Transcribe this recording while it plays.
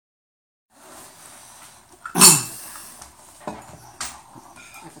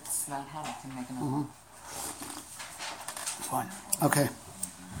It's not hard to make another. Fine. Okay.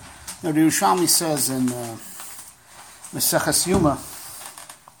 Now the Yerushalmi says in Meseches Yuma,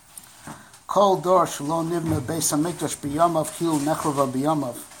 Kol dor shelo nivna beis hamikdash biyamav kil nechrava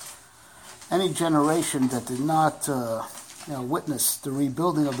biyamav. Any generation that did not witness the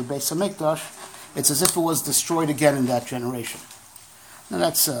rebuilding of the Beis Hamikdash, it's as if it was destroyed again in that generation. Now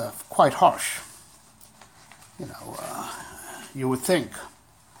that's quite harsh. You would think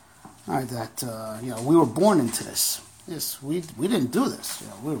that we were born into this. Yes, we didn't do this.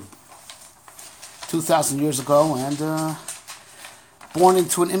 We were 2,000 years ago and born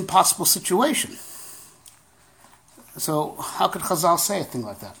into an impossible situation. So how could Chazal say a thing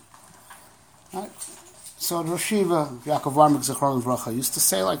like that? Right? So the Rosh Yeshiva, Yaakov Warmik Zichron Livracha, used to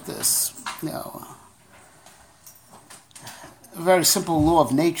say like this, a very simple law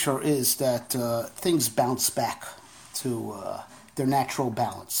of nature is that things bounce back to their natural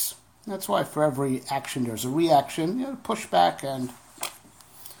balance. That's why for every action there's a reaction, push back and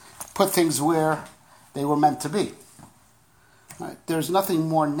put things where they were meant to be. Right? There's nothing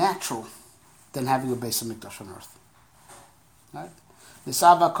more natural than having a Beis Hamikdash on earth. Right? The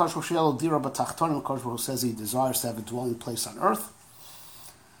Saba Kosh Dira Batachtonim Kosh says he desires to have a dwelling place on earth.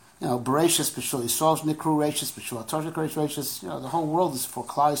 Bereshis B'Shul Yisrael Nikru Reshis B'Shul Torah Reshis. The whole world is for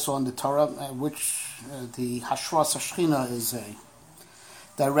Klal Yisrael in the Torah, which the Hashras Hashchina is a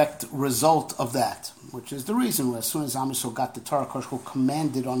direct result of that, which is the reason why as soon as Am Yisrael got the Torah, Kosh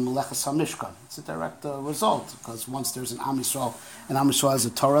commanded on Melechas HaMishkan. It's a direct result, because once there's an Am Yisrael, and Am Yisrael has a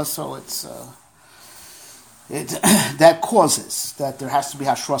Torah, so it's that causes that there has to be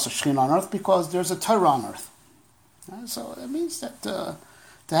Hashras Hashchina on earth, because there's a Torah on earth. So it means that to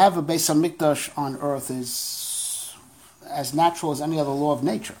have a Beis HaMikdash on earth is as natural as any other law of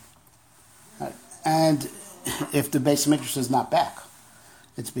nature. And if the Beis HaMikdash is not back,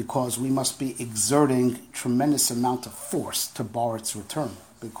 it's because we must be exerting tremendous amount of force to bar its return,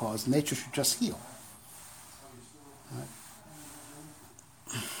 because nature should just heal. Right?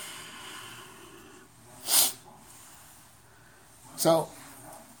 So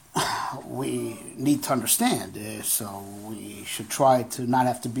we need to understand, so we should try to not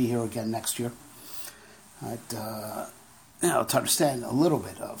have to be here again next year. Right? To understand a little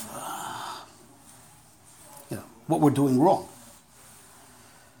bit of what we're doing wrong.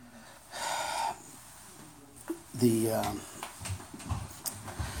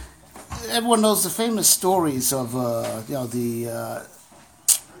 Everyone knows the famous stories of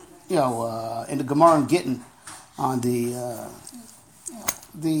in the Gemara and Gittin on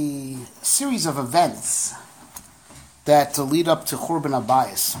the series of events that lead up to Churban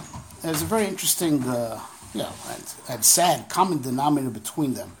Abayis. There's a very interesting, and sad common denominator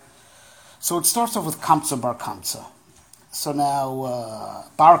between them. So it starts off with Kamsa Bar Kamsa. So now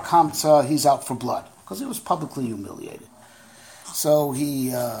Bar Kamsa, he's out for blood because he was publicly humiliated. So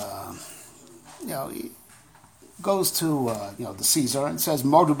he goes to the Caesar and says,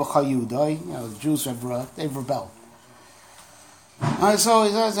 "Mordu b'chayudai." The Jews they've rebelled. So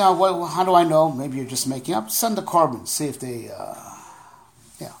he says, how do I know? Maybe you're just making up. Send the carbon, see if they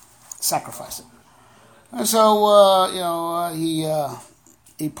sacrifice it. And so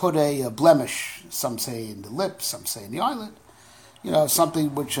he put a blemish. Some say in the lip, some say in the eyelid.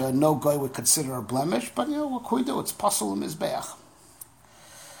 Something which no guy would consider a blemish, but what can we do? It's pasul mizbeach.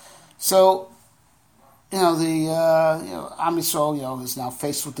 So the Am Yisrael is now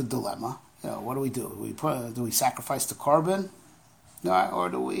faced with the dilemma. What do? Do we sacrifice the carbon? No, or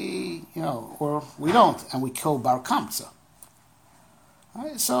do we, or we don't, and we kill Bar Kamsa.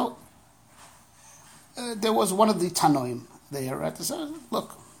 Right, so there was one of the Tanoim there at the side.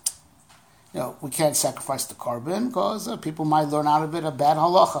 Look, we can't sacrifice the carbon because people might learn out of it a bad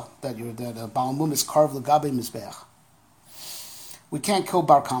halacha that Baal Mum is carved l'gabe mizbeach. We can't kill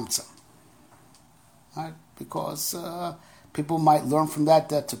Bar Kamsa, right? Because people might learn from that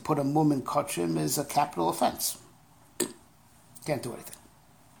to put a mum in kachim is a capital offense. Can't do anything.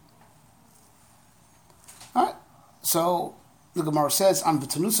 All right. So the Gemara says, "An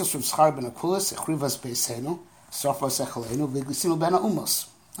v'tanusas from Schar ben Akulis echrivas beisenu sarfas echalenu v'glisinu ben umos."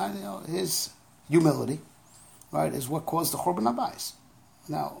 His humility, right, is what caused the Churban Abayis.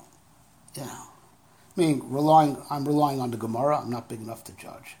 Now, I'm relying on the Gemara. I'm not big enough to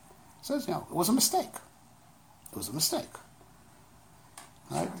judge. It says, it was a mistake. It was a mistake.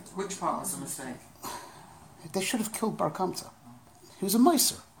 Right? Which part was a mistake? They should have killed Bar Kamsa. He was a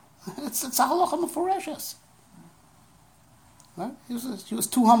meiser. It's a halacha mefureshes. Right? He was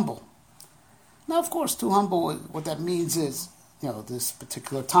too humble. Now, of course, too humble. What that means is, this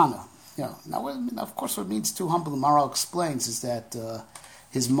particular Tana. Now, of course, what it means too humble. The Maharal explains is that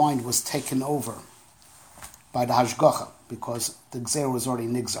his mind was taken over by the hashgacha, because the gzeira was already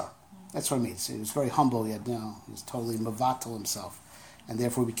nigzar. That's what it means. He was very humble, yet he was totally mavatal himself, and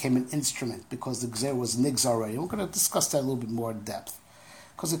therefore became an instrument, because the gzeira was nigzar already. We're going to discuss that a little bit more in depth,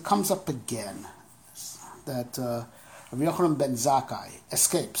 because it comes up again, that Rabbi Yochanan ben Zakkai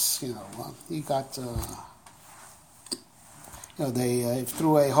escapes. He got, they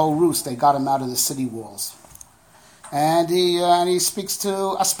through a whole ruse, they got him out of the city walls. And he speaks to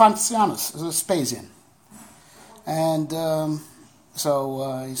Aspancianus, Vespasian. And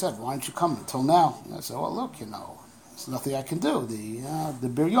so he said, "Why don't you come until now?" And I said, "Well, look, there's nothing I can do. The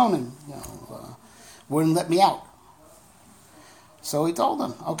Biryonim, wouldn't let me out." So he told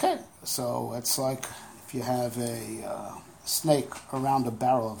them, "Okay." So it's like if you have a snake around a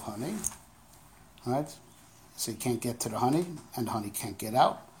barrel of honey, right? So you can't get to the honey, and the honey can't get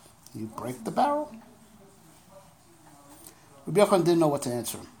out. You break the barrel. Rabbi Yochanan didn't know what to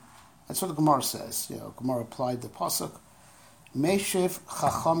answer him. That's what the Gemara says. Gemara applied the pasuk, "Meshev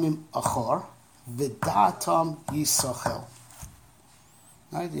chachamim achor, v'da'atam yisachel."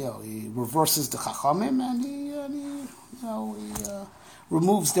 Right? He reverses the chachamim, and he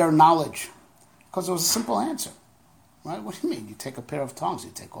removes their knowledge, because it was a simple answer. Right? What do you mean? You take a pair of tongs,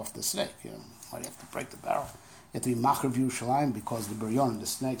 you take off the snake. Why do you have to break the barrel? You have to be machriv Yerushalayim because the biryon, the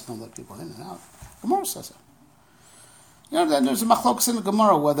snakes, don't let people in and out. Gemara says it. Then there's a machlokas in the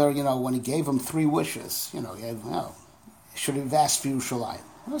Gemara whether, when he gave him 3 wishes, he should have asked for Yerushalayim.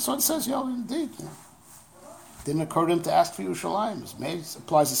 That's what it says, indeed. Didn't occur to him to ask for Yerushalayim. It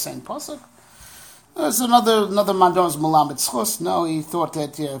applies the same pasuk. There's another Mando's Malamed Schus. No, he thought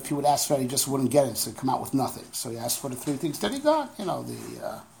that if he would ask for it, he just wouldn't get it, so he'd come out with nothing. So he asked for the 3 things that he got,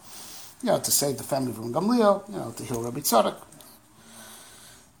 to save the family from Gamliel, to heal Rabbi Tzadok.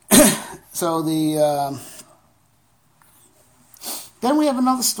 So then we have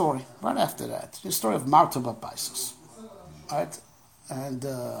another story right after that. The story of Marta Bapaisus. Right? And,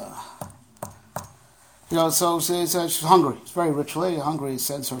 so she's hungry. She's a very rich lady, hungry,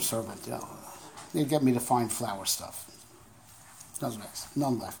 sends her servant, you get me the fine flour stuff.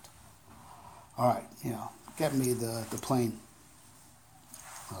 None left. All right, get me the plain.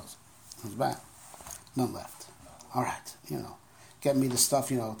 Comes back. None left. All right, get me the stuff,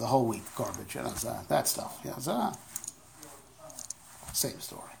 the whole wheat garbage, that stuff. Same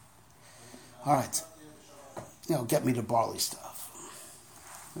story. All right, get me the barley stuff.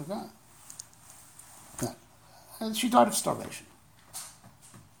 Okay. And she died of starvation.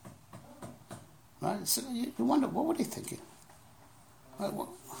 Right? So you wonder, what were they thinking? What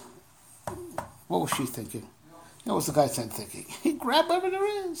was she thinking? What was the guy thinking? He grabbed whatever there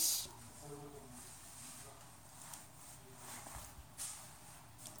is.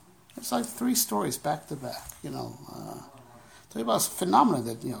 It's like 3 stories back to back. Tell you about a phenomenon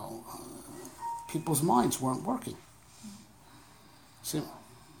that people's minds weren't working. See.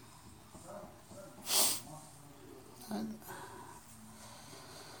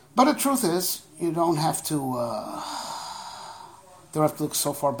 But the truth is, you don't have to look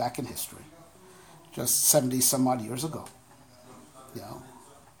so far back in history. Just 70 some odd years ago.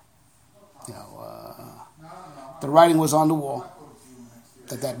 The writing was on the wall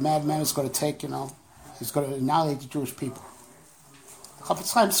that madman is going to take, he's going to annihilate the Jewish people.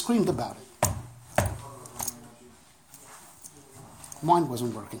 Chafetz Chaim screamed about it. Mind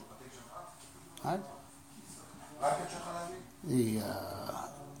wasn't working. Right?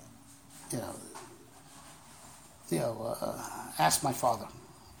 Ask my father.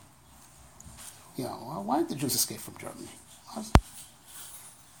 Why did the Jews escape from Germany?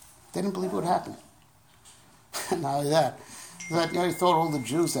 They didn't believe it would happen. Not only that, he thought all the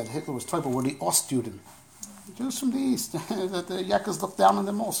Jews that Hitler was talking about were the Ostjuden, the Jews from the East, that the Yakkers looked down on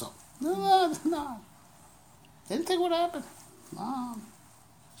them also. No. They didn't think what happened. No.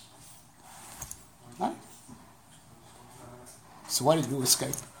 Right? So why did you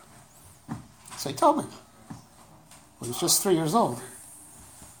escape? So he told me. He was just 3 years old.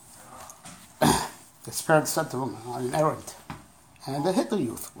 His parents sent him on an errand. And the Hitler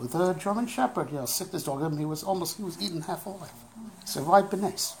Youth with a German Shepherd, sickness dog him. He was eaten half alive. Survived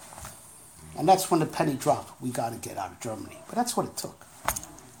Benes. And that's when the penny dropped. We got to get out of Germany. But that's what it took.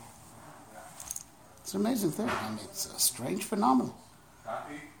 It's an amazing thing. It's a strange phenomenon.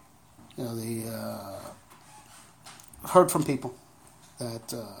 They heard from people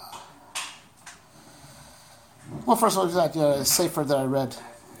that. Well, first of all, that a sefer that I read.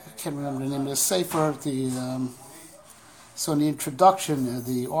 I can't remember the name of the sefer. So in the introduction,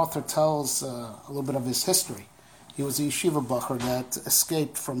 the author tells a little bit of his history. He was a yeshiva bacher that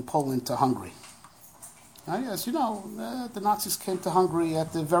escaped from Poland to Hungary. As you know, the Nazis came to Hungary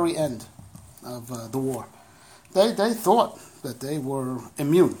at the very end of the war. They thought that they were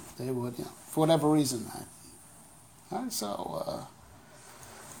immune. They would, for whatever reason.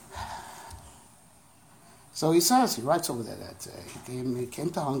 So he says, he writes over there that he came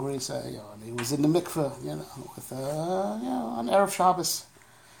to Hungary. And he was in the mikveh, with on Erev Shabbos,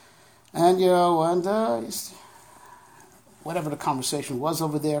 and whatever the conversation was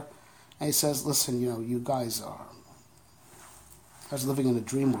over there. And he says, listen, you guys are, I was living in a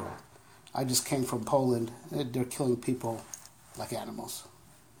dream world. I just came from Poland. They're killing people like animals.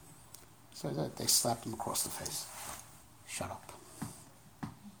 So they slapped him across the face. Shut up.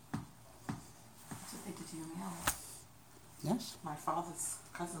 That's what they did to you, meow. Yes? My father's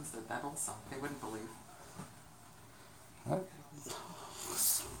cousins did that also. They wouldn't believe. Right.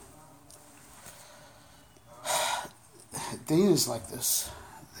 The thing is like this.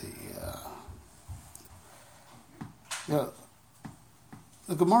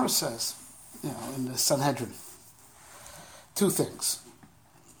 The Gemara says, in the Sanhedrin, two things.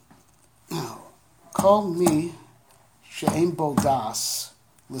 Call me she'ein bo das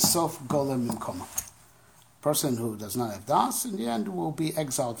l'sof golem mimkoma. Person who does not have das, in the end, will be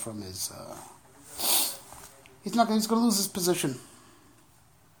exiled from his. He's going to lose his position.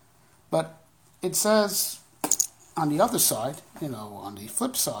 But it says on the other side, on the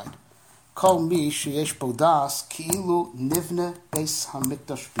flip side, Kol mi sheyesh bo das ki'ilu nivne beis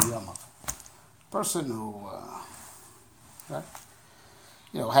hamikdash biyamav. Person who,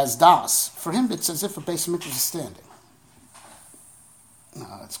 has das. For him, it's as if a beis hamikdash is standing.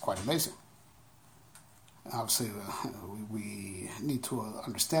 It's quite amazing. Obviously, we need to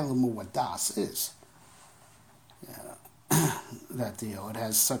understand a little more what das is. That it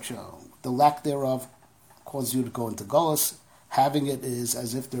has such the lack thereof causes you to go into Golus. Having it is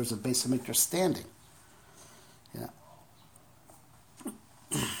as if there's a beis hamikdash standing.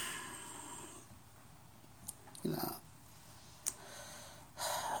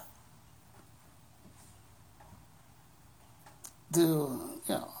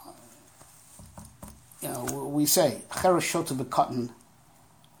 We say cheresh shota b'katan,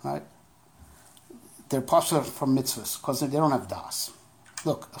 right? They're pasha from mitzvahs because they don't have das.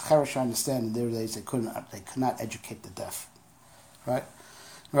 Look, cheresh, I understand in their days they could not educate the deaf, right?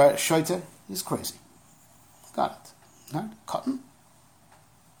 Right? Shota, he's crazy. Got it. Right? Cotton.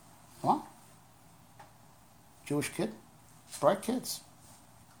 What? Jewish kid, bright kids.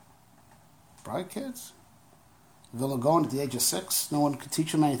 Villa going at the age of 6, no one could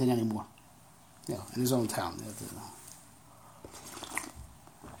teach him anything anymore. In his own town.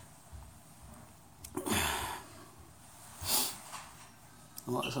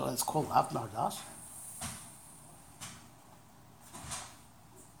 So it's called Lav Bardas.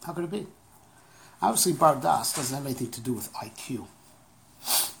 How could it be? Obviously, Bardas doesn't have anything to do with IQ.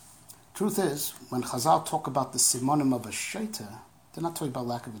 Truth is, when Chazal talk about the simonim of a shaita, they're not talking about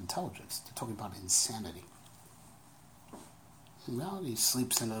lack of intelligence. They're talking about insanity. He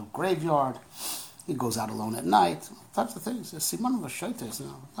sleeps in a graveyard. He goes out alone at night. Types of things. The simonim of a shaita is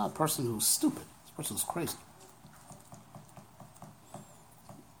not a person who's stupid. It's a person who's crazy.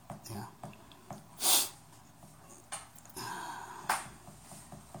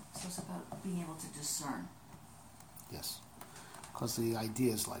 So it's about being able to discern. Yes. Because the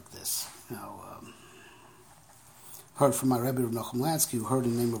idea is like this. Heard from my Rebbe Rav Nachum Lansky, who heard the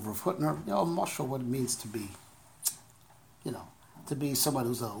name of Rav Hutner, Moshe, what it means to be, to be someone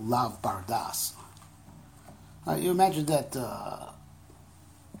who's a Lav Bardas. You imagine that, Chas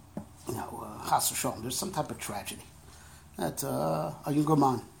v'sholom, there's some type of tragedy. That a younger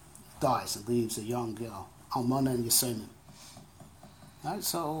man dies and leaves a young, Almana and Yesenim. Right?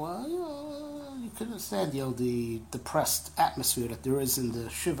 So, you can understand, the depressed atmosphere that there is in the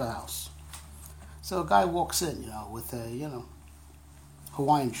Shiva house. So a guy walks in, with a,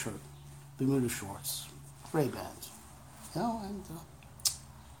 Hawaiian shirt, Bermuda shorts, Ray-Bans, and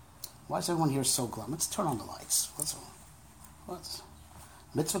why is everyone here so glum? Let's turn on the lights. What's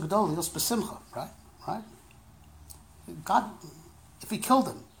mitzvah gedol yos b'simcha, right? God, if he killed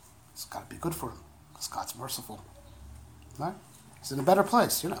him, it's got to be good for him, because God's merciful, right? He's in a better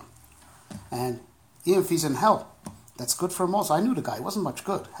place, and even if he's in hell, that's good for him also. I knew the guy; he wasn't much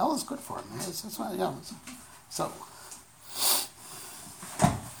good. Hell is good for him. That's why, So,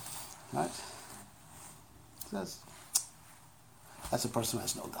 right? That's a person who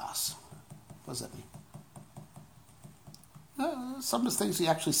has no das. What does that mean? Some of the things he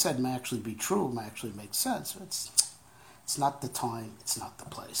actually said may actually be true, may actually make sense. It's not the time, it's not the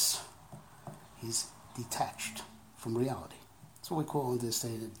place. He's detached from reality. That's what we call in this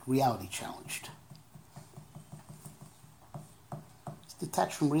day reality challenged.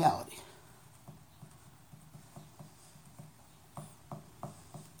 detached from reality.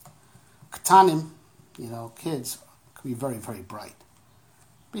 Katanim, kids can be very, very bright.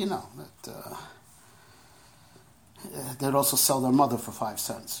 But that they'd also sell their mother for 5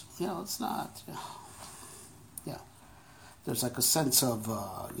 cents. It's not. Yeah, there's like a sense of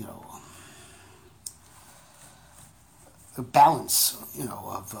a balance,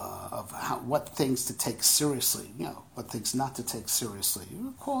 of what things to take seriously, what things not to take seriously.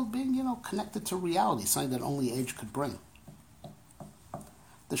 You call it being, connected to reality, something that only age could bring.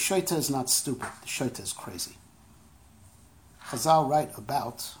 The shaita is not stupid. The shaita is crazy. Chazal write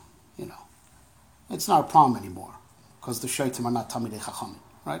about, it's not a problem anymore because the shaitim are not Talmidei Chachamim,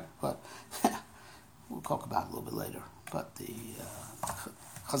 right? But we'll talk about it a little bit later. But the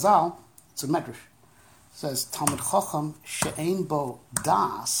Chazal, it's a medrash, says Talmid Chacham she'ein bo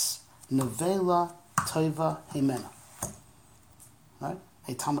das nevela toiva hemena. Right?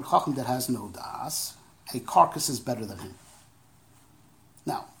 A Talmid Chacham that has no das, a carcass is better than him.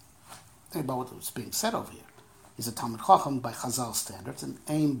 Now, think about what's being said over here. Is a Talmid Chacham by Chazal standards and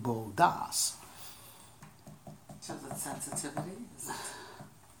ein bo das. So that sensitivity?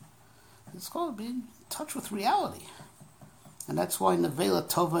 It's called being in touch with reality. And that's why Nevela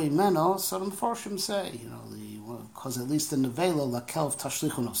Tova Imeno, some Farshim say, because at least the Nevela Lakelv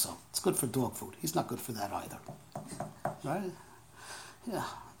Tashlichun Oso. It's good for dog food. He's not good for that either. Right? Yeah,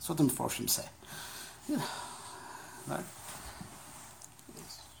 that's what the Farshim say. Yeah. Right?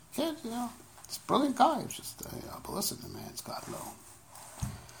 Kid, it's a brilliant guy. It's just, but listen, the man's got no.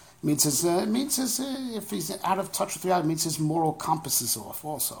 It means his if he's out of touch with reality, it means his moral compass is off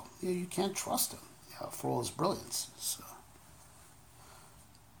also. You can't trust him for all his brilliance. So.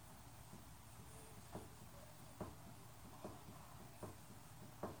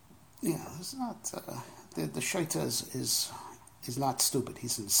 It's not, the shaita is not stupid,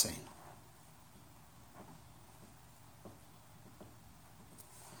 he's insane.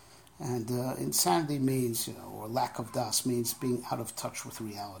 And insanity means, or lack of das means being out of touch with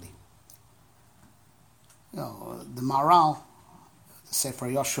reality. The Maral, the Sefer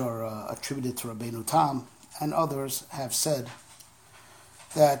Yashar attributed to Rabbeinu Tam, and others have said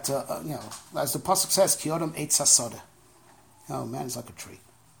that, as the pasuk says, Ki Adam Eitz HaSodeh. Man is like a tree.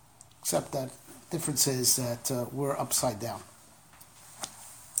 Except that difference is that we're upside down.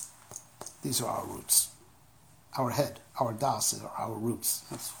 These are our roots. Our head, our das, are our roots.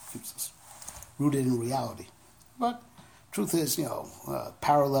 That's what keeps us rooted in reality. But truth is,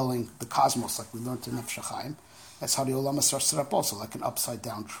 paralleling the cosmos, like we learned in Nefesh HaChaim, that's how the olamas are set up also, like an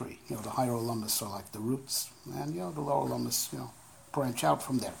upside-down tree. The higher olamas are like the roots, and the lower olamas, branch out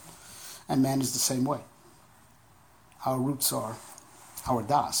from there. And man is the same way. Our roots are our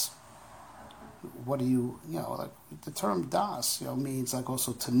das. What do like the term das, means like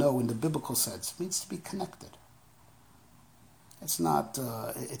also to know in the biblical sense. It means to be connected. It's not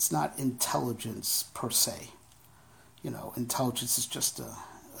intelligence per se. Intelligence is just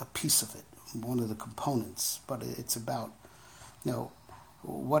a piece of it, one of the components. But it's about,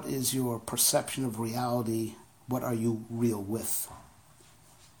 what is your perception of reality? What are you real with?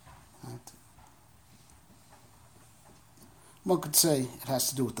 Right? One could say it has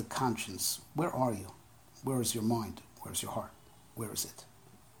to do with the conscience. Where are you? Where is your mind? Where is your heart? Where is it?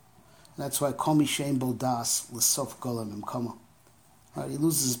 And that's why Komi Shein Bo Das L'Sof Golem Imkoma. He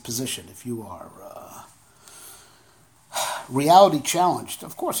loses his position if you are reality challenged.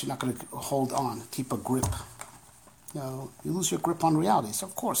 Of course, you're not going to hold on, keep a grip. You lose your grip on reality, so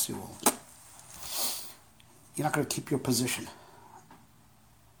of course you will. You're not going to keep your position.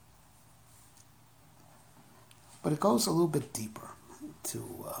 But it goes a little bit deeper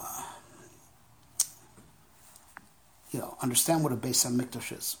to, understand what a Beis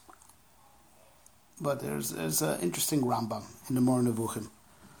HaMikdash is. But there's an interesting Rambam in the Moreh Nevuchim.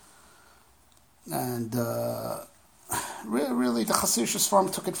 And really the Chassidish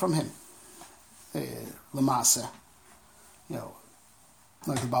Sfarim took it from him. Lamasa.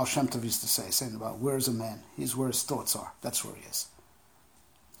 Like the Baal Shem Tov used to say, saying about where is a man? He's where his thoughts are. That's where he is.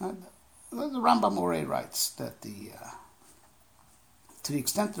 And the Rambam Moreh writes that to the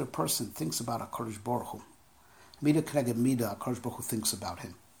extent that a person thinks about HaKadosh Baruch Hu, Mida Kneged Mida, HaKadosh Baruch Hu thinks about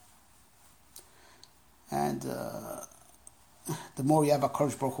him. And the more you have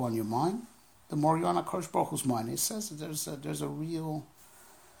HaKadosh Baruch Hu on your mind, the more you're on HaKadosh Baruch Hu's mind. He says that there's a real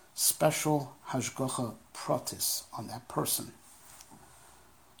special hashgacha pratis on that person.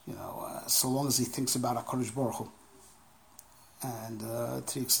 So long as he thinks about HaKadosh Baruch Hu. And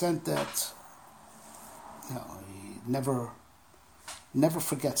to the extent that he never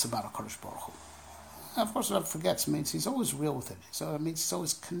forgets about HaKadosh Baruch Hu. Of course, never forgets means he's always real with it. So it means he's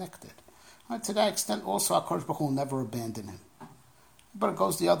always connected. To that extent, also, HaKadosh Baruch Hu will never abandon him. But it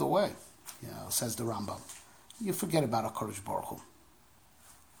goes the other way, says the Rambam. You forget about HaKadosh Baruch Hu.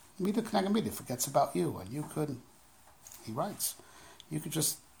 Mida Knega Mida forgets about you, and you could, he writes, you could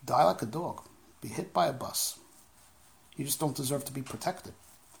just die like a dog, be hit by a bus. You just don't deserve to be protected.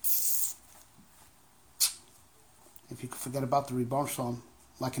 If you could forget about the Ribbon Shalom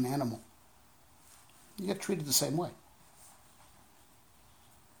like an animal, you get treated the same way.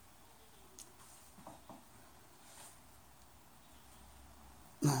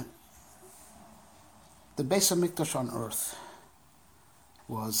 The Beis HaMikdash on earth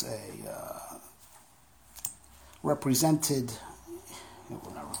was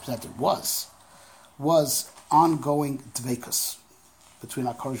was ongoing dvekus between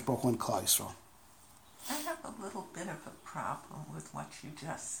HaKadosh Baruch Hu and Klal Yisrael. I have a little bit of a problem with what you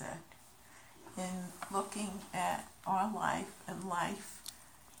just said. In looking at our life and life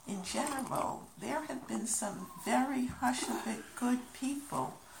in general, there have been some very hush-a-bit good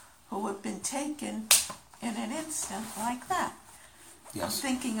people who have been taken in an instant like that. Yes. I'm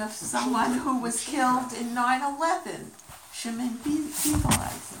thinking of someone who was killed in 9/11, Shimon Peter.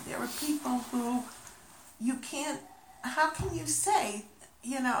 There are people who you can't, how can you say,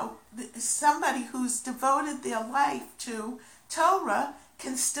 somebody who's devoted their life to Torah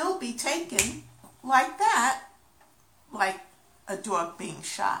can still be taken like that, like a dog being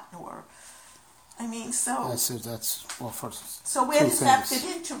shot, or, first. So where does that fit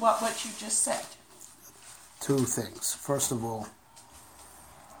into what you just said? Two things. First of all,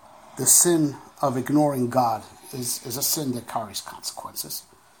 the sin of ignoring God is a sin that carries consequences.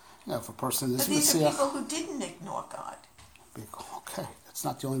 If a person is But these are people who didn't ignore God. Okay, that's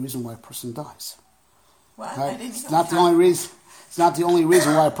not the only reason why a person dies. Well, right? It's not the only reason. It's not the only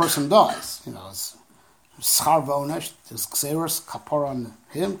reason why a person dies. It's schar v'onesh, there's xeris, kapor on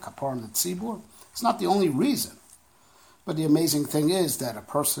him, kapor on the tzibur. It's not the only reason. But the amazing thing is that a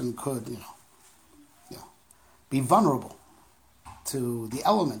person could, be vulnerable to the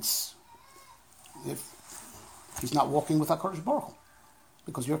elements if he's not walking with HaKadosh Baruch Hu,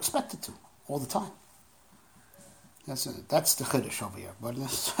 because you're expected to all the time. That's the chiddush over here. But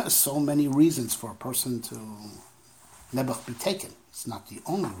there's so many reasons for a person to never be taken. It's not the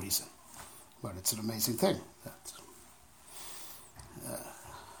only reason, but it's an amazing thing that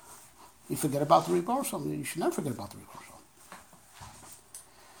you forget about the Ribbon Shalom. You should never forget about the Ribbon Shalom.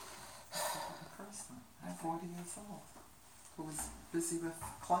 A person at 40 years old who was busy with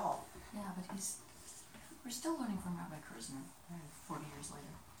cloud. Yeah, but we're still learning from Rabbi Kerzner 40 years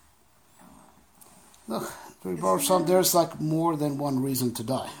later. Look, the Ribbon Shalom, there's like more than one reason to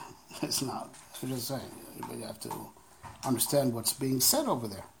die. It's not. I'm just saying. You have to understand what's being said over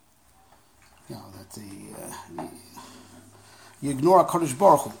there. That you ignore HaKadosh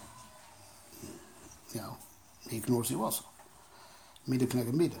Baruch Hu. He ignores you also. Mida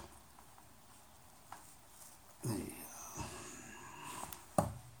Knega Mida.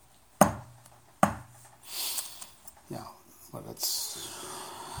 But it's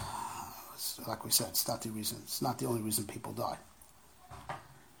like we said, it's not the reason. It's not the only reason people die.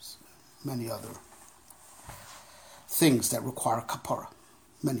 There's many other things that require kapara.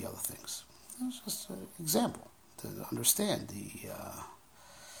 Many other things. It's just an example to understand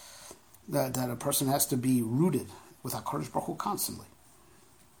that a person has to be rooted with HaKadosh Baruch Hu constantly.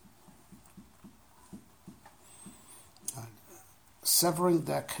 Severing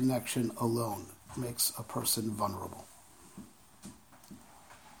that connection alone makes a person vulnerable.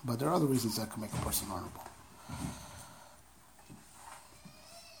 But there are other reasons that can make a person vulnerable.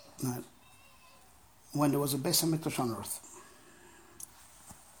 When there was a Beis HaMikdash on earth,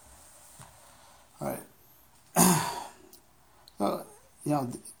 all right,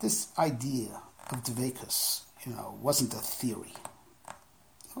 this idea of dvekus, wasn't a theory.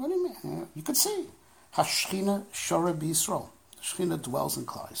 What do you mean? You could see Hashchina Shora B'Yisrael. The Shechina dwells in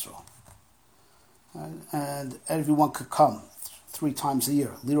Klal Yisrael, and everyone could come 3 times a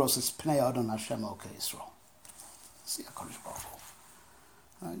year. Liros es Pnei Adon Hashem Elokei Yisrael. See HaKadosh Baruch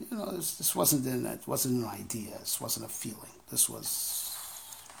Hu. This wasn't an idea. This wasn't a feeling. This was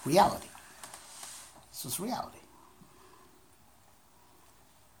reality. This was reality.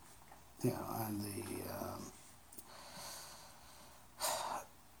 And the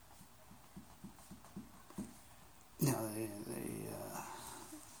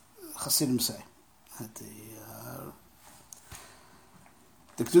Hasidim say that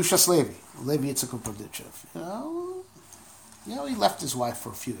the Kedushas Levi Yitzchak of Berdichev, he left his wife for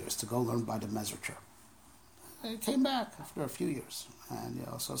a few years to go learn by the Mezritcher. He came back after a few years, and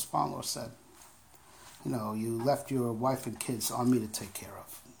so his father said, You left your wife and kids on me to take care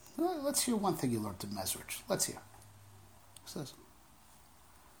of. Well, let's hear one thing you learned in Mezrich. Let's hear. He says,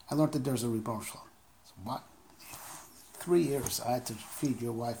 I learned that there's a Ribbon Shalom. So what? 3 years I had to feed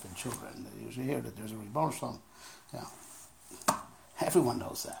your wife and children. You should hear that there's a Ribbon Shalom. Everyone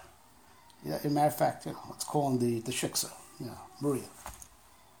knows that. As a matter of fact, let's call him the Shiksa. Maria.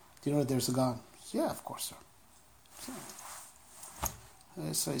 Do you know that there's a God? Yeah, of course, sir.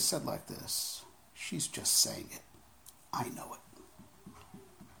 So he said like this, she's just saying it. I know it.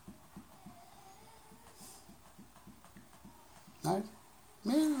 Right?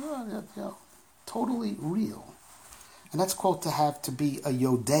 Totally real. And that's quote to be a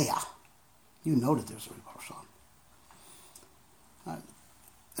Yodea. You know that there's a Ribbon Shalom.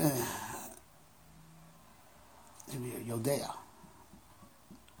 To be a Yodea.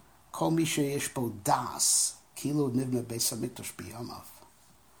 Kol mi sheyesh bo das, kilo nivna beis hamikdash biyamav.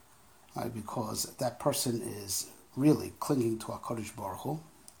 Right, because that person is really clinging to HaKadosh Baruch Hu.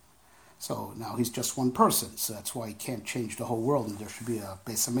 So now he's just one person, so that's why he can't change the whole world, and there should be a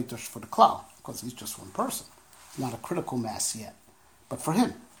Beis Hamikdash for the Klal, because he's just one person. Not a critical mass yet. But for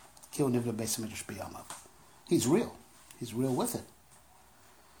him, Kilo Nivna Beis Hamikdash B'Yamav. He's real. He's real with it.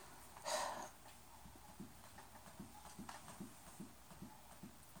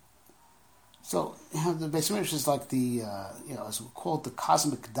 So, the Beis Hamikdash is like the, as we call it, the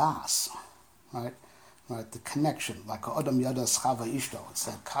cosmic das, right? Right, the connection, like Adam Yada Schava Ishto. It's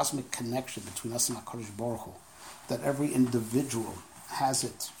that cosmic connection between us and HaKadosh Baruch Hu, that every individual has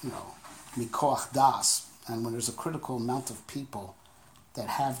it, mikoach das. And when there's a critical amount of people that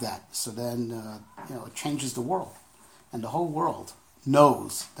have that, so then, it changes the world. And the whole world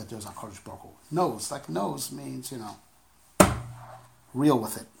knows that there's HaKadosh Baruch Hu. Knows means, real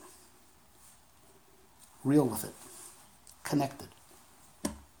with it. Real with it. Connected.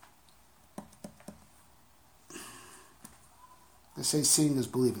 They say seeing is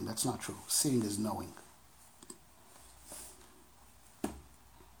believing. That's not true. Seeing is knowing.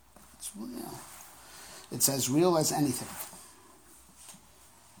 It's as real as anything.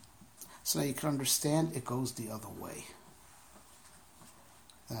 So now you can understand it goes the other way.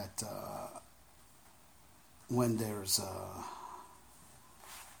 That when there's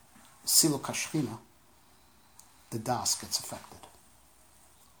Siluk HaShechina, the Das gets affected.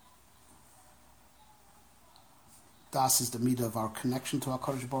 Das is the midah of our connection to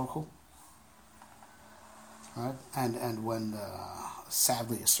HaKadosh Baruch Hu. Right? And when,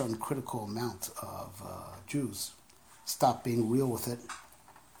 sadly, a certain critical amount of Jews stop being real with it,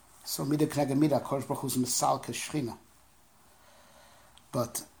 so midah k'neged midah, HaKadosh Baruch Hu is misal k'shechina.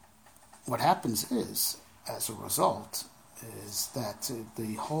 But what happens is, as a result, is that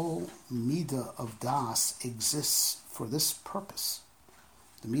the whole midah of Das exists for this purpose.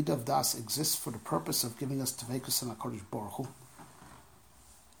 The midah of Das exists for the purpose of giving us Teveikus and HaKadosh Baruch Hu.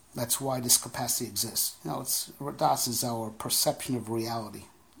 That's why this capacity exists. Das is our perception of reality.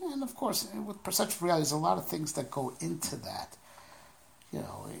 And of course, with perception of reality, there's a lot of things that go into that.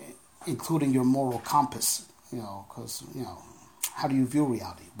 Including your moral compass. Because, how do you view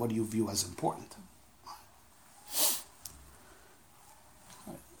reality? What do you view as important?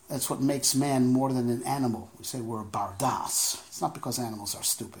 That's what makes man more than an animal. We say we're a bardas. It's not because animals are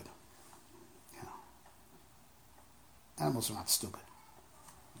stupid. Animals are not stupid.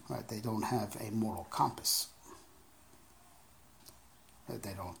 Right? They don't have a moral compass.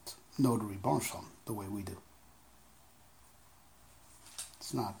 They don't know the Ribbon Shalom the way we do.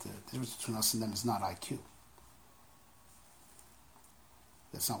 It's not, the difference between us and them is not IQ.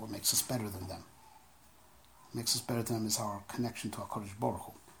 That's not what makes us better than them. What makes us better than them is our connection to HaKadosh Baruch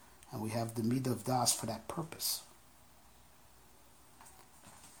Hu. And we have the midah of Das for that purpose.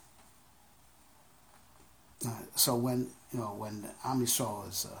 So when Am Yisrael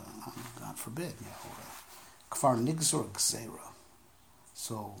is, God forbid, Kfar Nigzor Gzeira,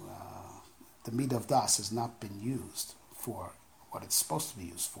 so the midah of Das has not been used for what it's supposed to be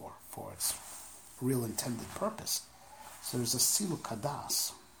used for its real intended purpose. So there's a Siluk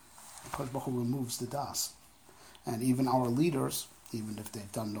HaDas. HaKadosh Baruch Hu removes the Das. And even our leaders, even if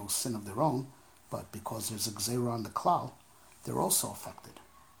they've done no sin of their own, but because there's a Gzeira on the Klal, they're also affected.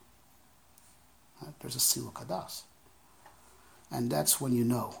 Right? There's a Siluk HaDas. And that's when you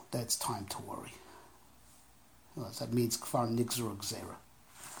know that it's time to worry. That means Kfar Nigzor Gzeira.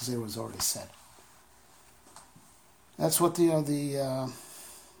 Gzeira is already said. That's what the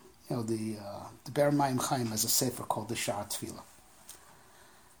Ber Mayim Chaim has a sefer called the Sha'ar Tefillah.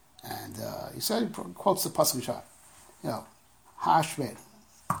 And he quotes the pasuk Sha'ar. Hashbed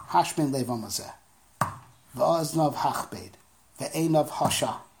lev amazeh, v'aznav hachbed, ve'enav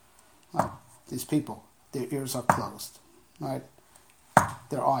hasha. These people, their ears are closed, right?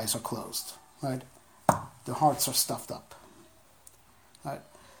 Their eyes are closed, right? Their hearts are stuffed up, right?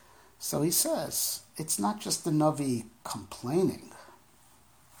 So he says, it's not just the Navi complaining.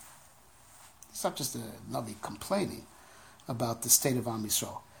 It's not just the Navi complaining about the state of Am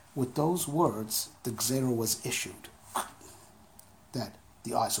Yisrael. With those words, the Gzera was issued, that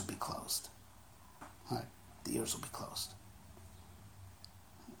the eyes will be closed, right? The ears will be closed.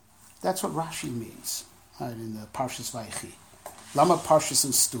 That's what Rashi means, right, in the Parshas Vayechi. Lama Parshas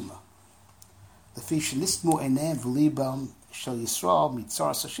and Stuma. The fish nistmu enem v'libam shel Yisrael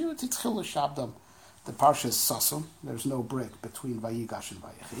mitzar sashir titchil l'shabdam. The Parsha is Sasum. There's no break between Vayigash and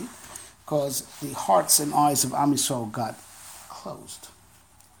Vayechi, because the hearts and eyes of Am Yisrael got closed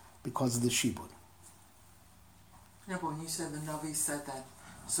because of the Shibud. Yeah, but when you said the Navi said that,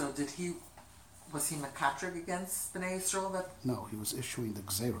 so was he Makatrik against Bnei Yisrael? That No, he was issuing the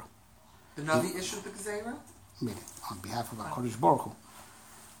Gzera. the Navi issued the Gezerah? Meaning, on behalf of HaKadosh Baruch Hu.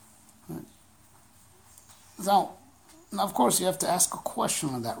 Right? Now, of course, you have to ask a question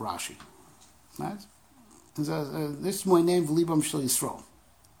on that Rashi. Right? It says, this is my name, V'libam Shel Yisrael.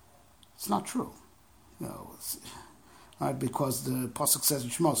 It's not true. Right? Because the Pasuk says in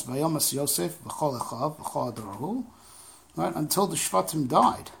Shemos, Vayomas Yosef, V'chol Echav, V'chol Adorahu, right? Until the Shvatim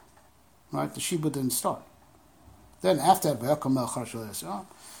died. Right? The Shibud didn't start. Then after that, V'yakam Melchar Shel Yisrael,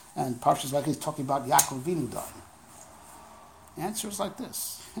 and Parshas like he's talking about Yaakov Avinu dying. The answer is like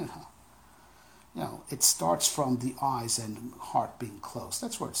this. It starts from the eyes and heart being closed.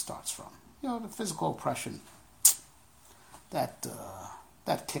 That's where it starts from. The physical oppression that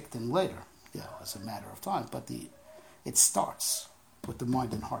kicked in later, as a matter of time. But it starts with the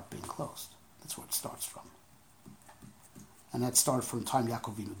mind and heart being closed. That's where it starts from. And that started from the time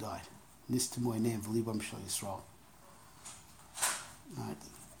Yaakov Avinu died. Nistimu eneim v'libam shel Yisrael. Right.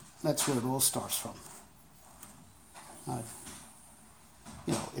 That's where it all starts from.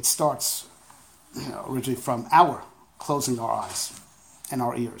 It starts, originally from our closing our eyes and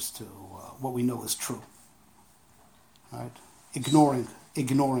our ears to what we know is true. Right? Ignoring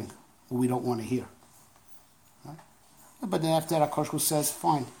what we don't want to hear. Right? But then after that, HaKadosh says,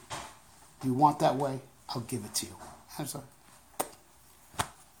 fine, you want that way, I'll give it to you.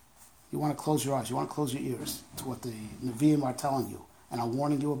 You want to close your eyes, you want to close your ears to what the Nevi'im are telling you and I'm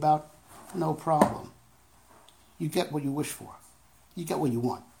warning you about, no problem. You get what you wish for. You get what you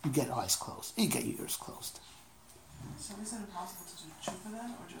want. You get eyes closed. You get your ears closed. So is it impossible to do tshuva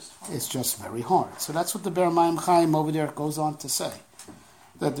then, or just hard? It's just very hard. So that's what the Ber Mayim Chaim over there goes on to say.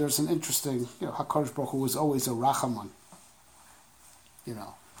 That there's an interesting, HaKadosh Baruch Hu was always a Rachaman.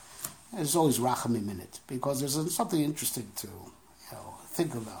 There's always Rachamim in it. Because there's something interesting to,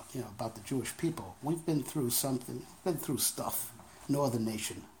 think about the Jewish people. We've been through something, been through stuff. No other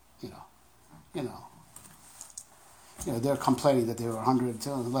nation, they're complaining that they were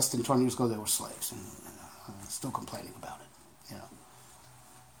less than 20 years ago they were slaves, and still complaining about it.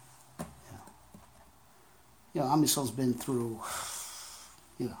 Am Yisrael's been through,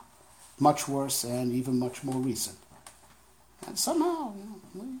 much worse and even much more recent, and somehow,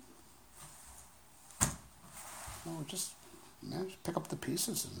 we just managed to pick up the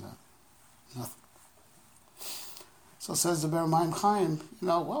pieces and nothing. So says the Ber Mayim Chaim,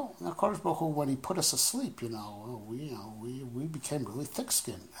 HaKadosh Baruch Hu, when he put us asleep, we became really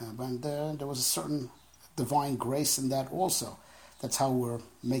thick-skinned. And there was a certain divine grace in that also. That's how we're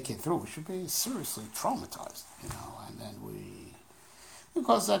making it through. We should be seriously traumatized, and then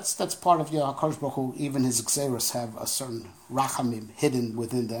because that's part of HaKadosh Baruch Hu, even his Gzeros have a certain rachamim hidden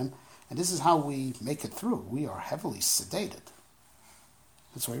within them. And this is how we make it through. We are heavily sedated.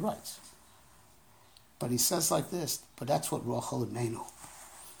 That's what he writes. But he says like this, but that's what Rachel Imenu.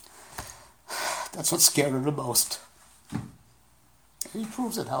 That's what scared her the most. He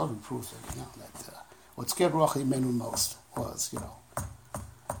proves it, how he proves it, that what scared Rachel Imenu most was,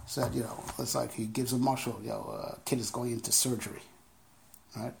 said, it's like he gives a marshal, a kid is going into surgery,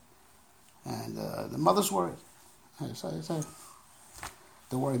 right? And the mother's worried. They're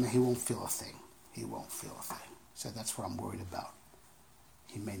worried that he won't feel a thing. He won't feel a thing. He said, that's what I'm worried about.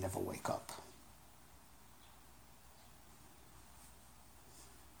 He may never wake up.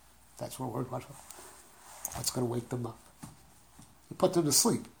 That's what we're worried about. What's going to wake them up? You put them to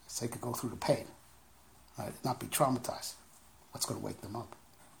sleep so they could go through the pain, right? Not be traumatized. What's going to wake them up?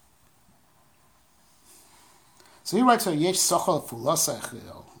 So he writes, "Yesh sochar fulasach."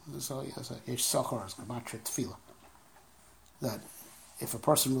 So yesh sochar is gematria tefillah. That if a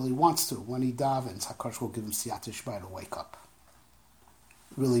person really wants to, when he davens, HaKadosh will give him siyata shema to wake up.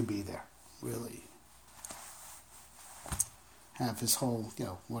 Really be there. Really have his whole,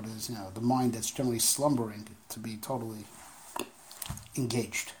 what is, the mind that's generally slumbering to be totally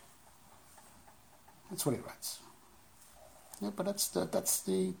engaged. That's what he writes. Yeah, but that's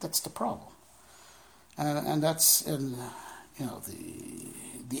the problem, and that's the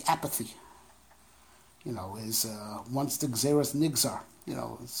apathy. Is once the Xeris Nigzar.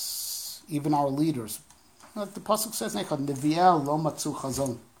 It's, even our leaders. Like the pasuk says, "Neviel lo matzu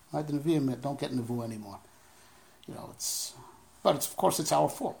chazon." Right, the Nevi'im don't get nevu anymore. But of course it's our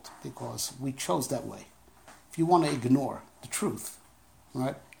fault because we chose that way. If you want to ignore the truth,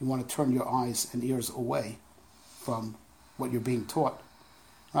 right, you want to turn your eyes and ears away from what you're being taught,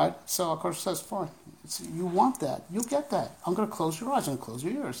 right? So of course it says, fine, you want that, you get that. I'm going to close your eyes, I'm going to close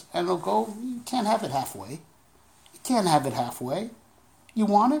your ears, and it'll go. You can't have it halfway. You can't have it halfway. You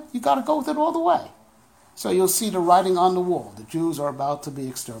want it, you got to go with it all the way. So you'll see the writing on the wall. The Jews are about to be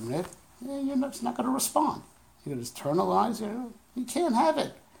exterminated. It's not going to respond. You're going to turn the eyes. You can't have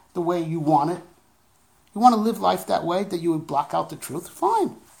it the way you want it. You want to live life that way, that you would block out the truth?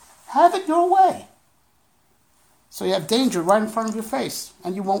 Fine. Have it your way. So you have danger right in front of your face,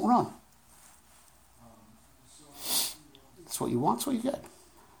 and you won't run. That's what you want, that's what you get.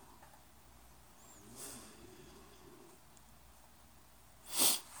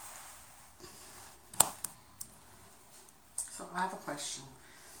 So I have a question.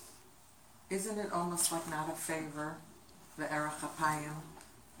 Isn't it almost like not a favor, the Erech HaPayim,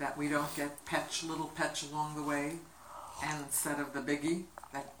 that we don't get little petch along the way, and instead of the biggie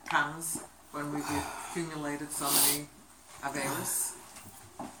that comes when we've accumulated so many Averis?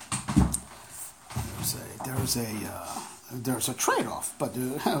 There's a trade-off, but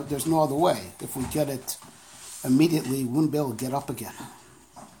there's no other way. If we get it immediately, we wouldn't be able to get up again.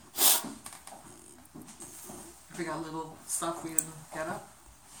 If we got little stuff we didn't get up?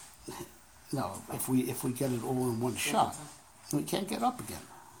 No, if we get it all in one shot, we can't get up again.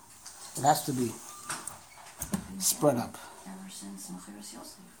 It has to be spread up. Ever since Mechiras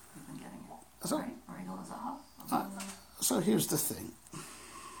Yosef, we've been getting it. So, right? Regel Zahav. So here's the thing.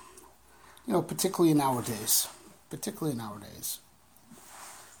 Particularly nowadays,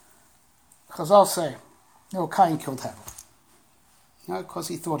 Chazal say, Cain killed Hevel. Because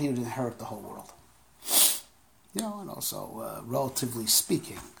he thought he would inherit the whole world. And also, relatively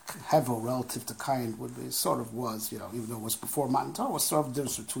speaking, Hevel relative to Cain was, even though it was before Matan Torah, was sort of the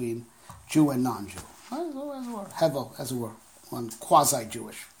difference between Jew and non-Jew. Hevel, as it were, one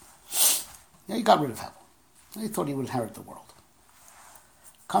quasi-Jewish. He got rid of Hevel. He thought he would inherit the world.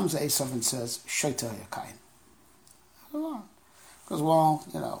 Comes Esav and says, Shaita ya Cain. Because,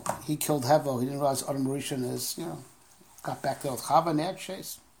 he killed Hevel. He didn't realize Adam Rishon got back there with Chava and they had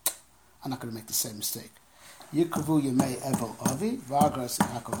chase. I'm not going to make the same mistake. Yikavu Yemei Evel Avi, Vargas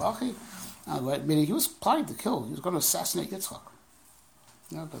Yaakov Achi. Meaning he was planning to kill. He was going to assassinate Yitzchak.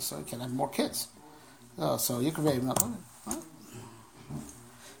 So he can have more kids. So Yikavu Yemei Evel.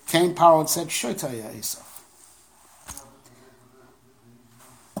 Cain Paro said, Shaita ya Esav.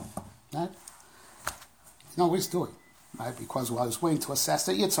 Right? You know what he's doing, right? Because while he's waiting to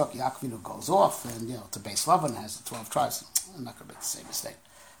assassinate Yitzchak, Yaakov goes off, and to base Lavan has the 12 tribes. I'm not going to make the same mistake.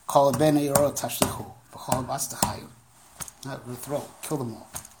 Call a ben Yoro Tashlichu, B'chol Bas Techayu. Kill them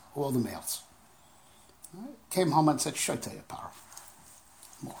all the males. Right? Came home and said, Shoitei a power.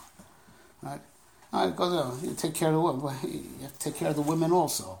 More. Right? Because you take care of the women. You have to take care of the women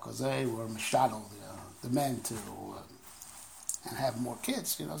also, because they were mashadal, the men to and have more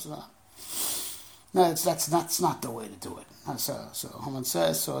kids. So that's not the way to do it. So Haman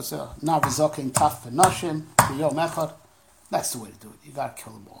says, so it's na v'zokin taf v'nashim v'yom echad. That's the way to do it. You got to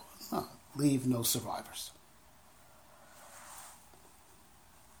kill them all. No, leave no survivors.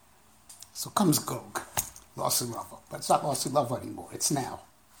 So comes Gog, lost in love, but it's not lost in love anymore. It's now.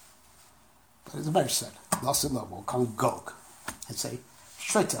 But as the Medrash said, lost in love will come Gog and say,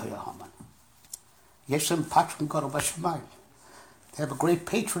 Shreita ya Haman. Yeshem patron gadol b'shamayim. They have a great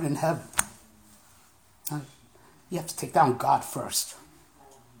patron in heaven. You have to take down God first.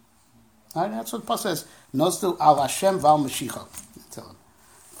 Right? That's what Paul says. Nozdu al Hashem val Mashiach. Tell him.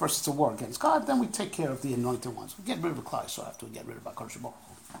 First it's a war against God, then we take care of the anointed ones. We get rid of the Klal, so after we get rid of HaKadosh Baruch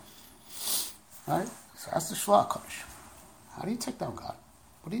Hu. Right? So that's the Shla HaKadosh. How do you take down God?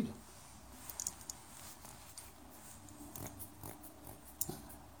 What do you do?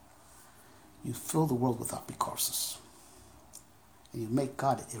 You fill the world with apikorsis. And you make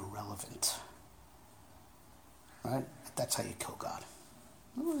God irrelevant. Right? That's how you kill God.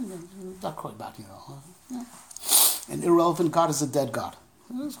 Not quite bad, An irrelevant God is a dead God.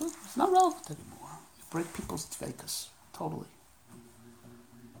 It's not relevant anymore. You break people's dveikus. Totally.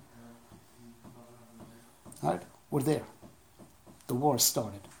 Right? We're there. The war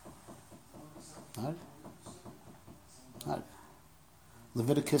started. Right? Right.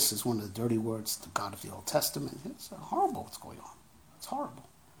 Leviticus is one of the dirty words, the God of the Old Testament. It's horrible what's going on. It's horrible.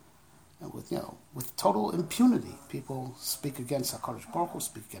 And with total impunity, people speak against HaKadosh Baruch Hu,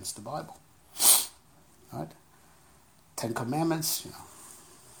 speak against the Bible. Right? 10 Commandments,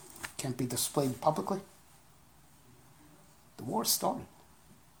 can't be displayed publicly. The war started.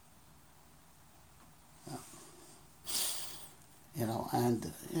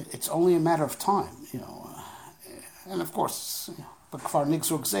 And it's only a matter of time, and of course, but kvar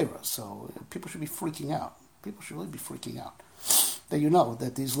nigzur gzeira, so people should be freaking out. People should really be freaking out. That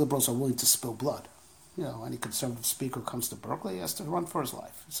that these liberals are willing to spill blood. Any conservative speaker who comes to Berkeley has to run for his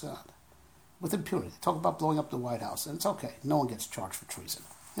life. It's with impunity. They talk about blowing up the White House, and it's okay. No one gets charged for treason.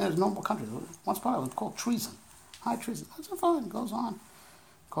 There's no more country. Once upon a time, it was called treason. High treason. That's fine. It goes on.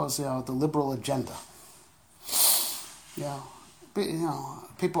 Because, the liberal agenda.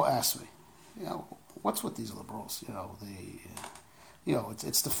 People ask me, what's with these liberals?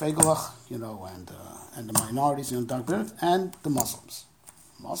 It's the Fegelach, and the minorities, and the Muslims.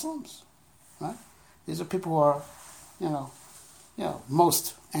 Muslims, right? These are people who are,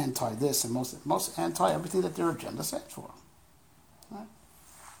 most anti this and most anti everything that their agenda stands for. Right?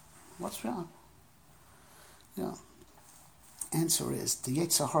 What's wrong? Answer is the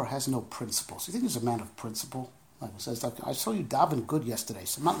Yetzer Hara has no principles. You think he's a man of principle? Like it says, I saw you daven good yesterday,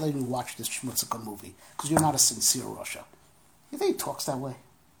 so I'm not letting you watch this schmutzika movie because you're not a sincere Russia. You think he talks that way?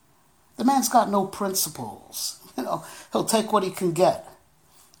 The man's got no principles. He'll take what he can get.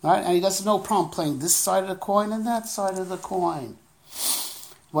 Right? And he doesn't no problem playing this side of the coin and that side of the coin.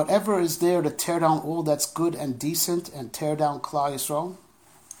 Whatever is there to tear down all that's good and decent and tear down Klal Yisrael,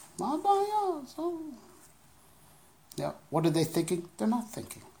 what are they thinking? They're not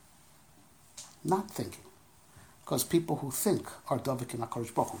thinking. Not thinking. Because people who think are Davik and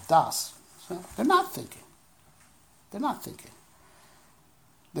HaKadosh Baruch Hu, Das. So they're not thinking. They're not thinking.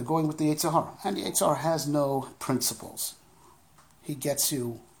 They're going with the Yetzer Hara. And the Yetzer Hara has no principles. He gets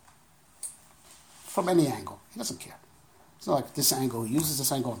you from any angle. He doesn't care. It's not like this angle. He uses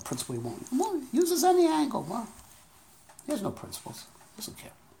this angle, and principle he won't. He uses any angle. Well, he has no principles. He doesn't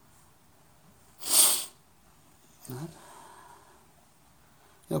care.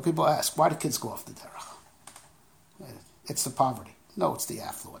 Right? People ask, why do kids go off the derech? It's the poverty. No, it's the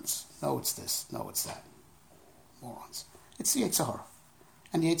affluence. No, it's this. No, it's that. Morons. It's the Yetzer Hara.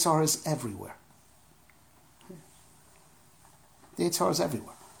 And the Yetzer Hara is everywhere. The Yetzer Hara is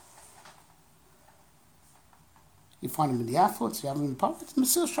everywhere. You find him in the affluence, you have him in the poverty.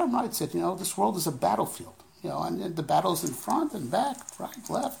 Messiah Shem writes it, this world is a battlefield. And the battle's in front and back, right,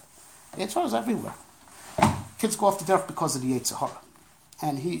 left. The Yetzer Hara is everywhere. Kids go off the derech because of the Yetzer Hara.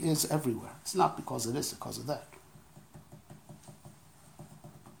 And he is everywhere. It's not because of this, it's because of that.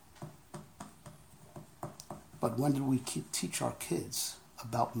 But when did we teach our kids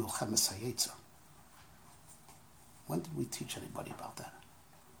about Milchemes HaYetzer? When did we teach anybody about that?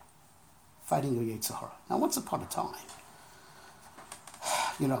 Fighting your Yetzer Hara. Now, once upon a time,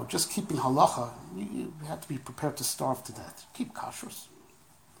 just keeping halacha, you had to be prepared to starve to death. Keep kashrus.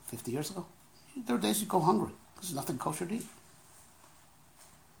 50 years ago, there are days you go hungry because there's nothing kosher to eat.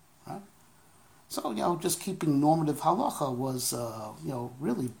 Right? So, just keeping normative halacha was,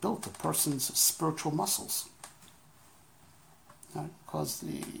 really built a person's spiritual muscles. Right? Because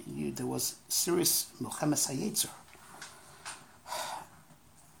there was serious Milchemes HaYetzer.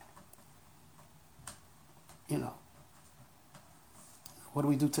 What do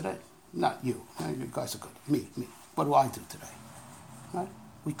we do today? Not you. You guys are good. Me. What do I do today? Right?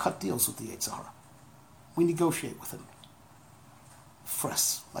 We cut deals with the Yetzer Hara. We negotiate with him.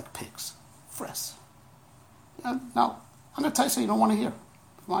 Fress, like pigs. Fress. Now, I'm going to tell you something you don't want to hear.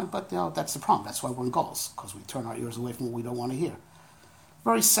 Fine, but that's the problem. That's why we're in Golus, because we turn our ears away from what we don't want to hear.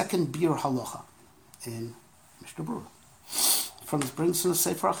 Very second beer halacha in Mishnah Berurah. From his brings to the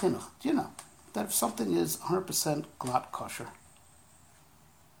Sefer HaChinuch. Do you know that if something is 100% glatt kosher,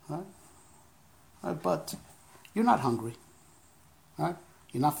 right? But you're not hungry, right?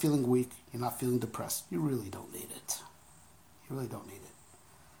 You're not feeling weak. You're not feeling depressed. You really don't need it. You really don't need it.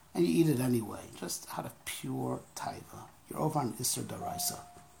 And you eat it anyway, just out of pure taiva. You're over on Isser Daraisa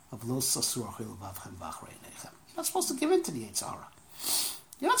of Lo Sasur Achil Vavchem Bachrei Nechem. You're not supposed to give in to the Yetzer Hara.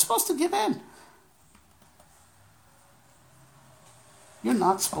 You're not supposed to give in. You're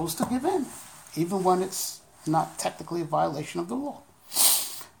not supposed to give in, even when it's not technically a violation of the law.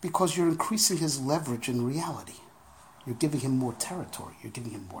 Because you're increasing his leverage in reality. You're giving him more territory. You're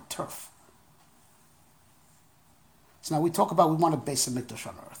giving him more turf. So now we talk about we want a base of mikdash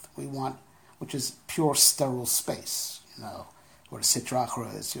on earth. We want, which is pure sterile space. or the Sitra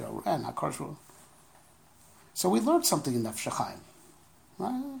Achra is, and HaKadosh Baruch Hu. So we learned something in Nefesh HaChaim,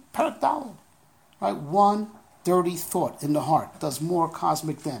 right? Perak Daled, right? One dirty thought in the heart does more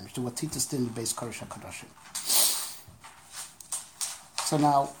cosmic damage to what Titus did in the base Kodesh HaKadoshim. So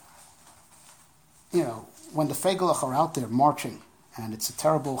now, when the Fegelach are out there marching, and it's a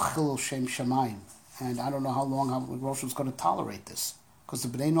terrible Chilul Shem Shamayim, and I don't know how long Rosh is going to tolerate this, because the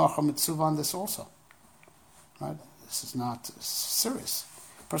Bnei Noach are mitzvah on this also, right? This is not serious.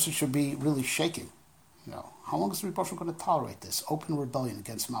 A person should be really shaking. How long is the Rebbe going to tolerate this open rebellion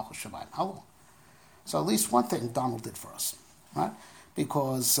against Malchus Shamayim? How long? So at least one thing Donald did for us, right?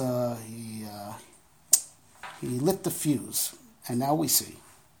 Because he lit the fuse, and now we see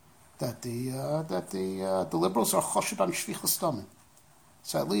that the liberals are choshed on shvichas damim.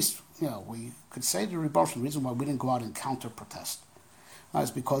 So at least we could say to the Rebbe, the reason why we didn't go out and counter protest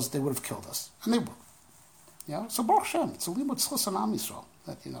is because they would have killed us, and they would. So Baruch Hashem, it's a limud tzchus on Am Yisrael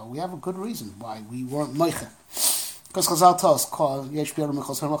that we have a good reason why we weren't meiche. Because Chazal tells us, yesh b'yar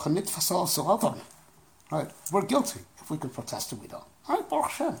mechos ha'mach nitfas also. Right, we're guilty if we could protest and we don't. All right, Baruch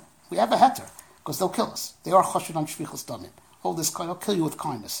Hashem, we have a heter because they'll kill us. They are choshed on shvichas damim. Oh, this guy, they'll kill you with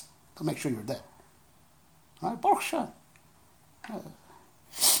kindness. They'll make sure you're dead. All right, Baruch Hashem.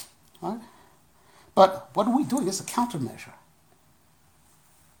 Right? But what are we doing as a countermeasure?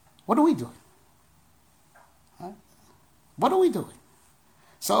 What are we doing? Right? What are we doing?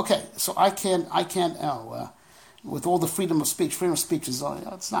 So okay, so I can't. With all the freedom of speech is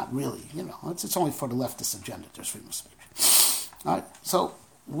it's not really, it's only for the leftist agenda. There's freedom of speech. All right. So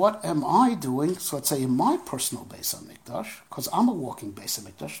what am I doing? So let's say in my personal Beis HaMikdash, because I'm a walking Beis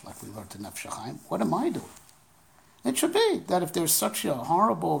HaMikdash, like we learned in Nefesh HaChaim. What am I doing? It should be that if there's such a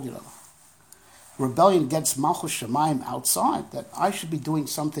horrible, rebellion against Malchus Shamayim outside, that I should be doing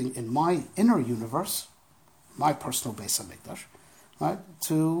something in my inner universe, my personal Beis HaMikdash, right,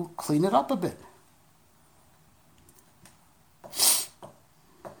 to clean it up a bit.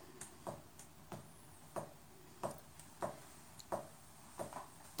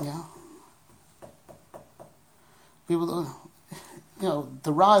 Yeah. People,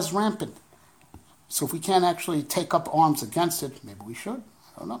 the Ra is rampant. So if we can't actually take up arms against it, maybe we should.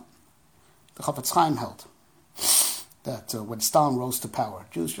 I don't know. The Chafetz Chaim held that when Stalin rose to power,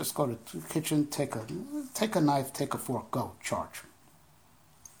 Jews just go to the kitchen, take a knife, take a fork, go, charge.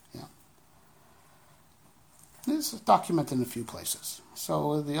 Yeah. This is documented in a few places.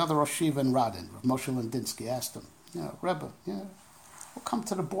 So the other Rosh Yeshiva in Radin, Moshe Lindinsky, asked him, Rebbe, we'll come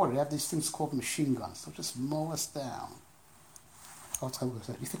to the border. They have these things called machine guns. They'll just mow us down. You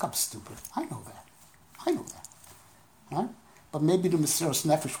think I'm stupid? I know that. Right? But maybe the Mesiras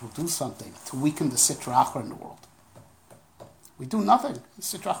Nefesh will do something to weaken the Sitra Achra in the world. We do nothing. The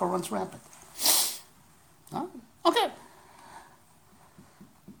Sitra Achra runs rampant. Right? Okay.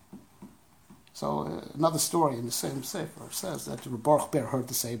 So another story in the same sefer says that the Baruch Ber heard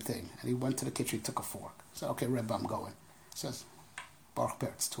the same thing, and he went to the kitchen, he took a fork. He said, okay, Rebbe, I'm going. He says, Baruch Ber,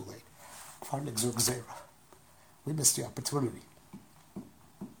 it's too late. We missed the opportunity.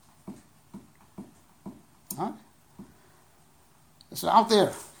 Right? So out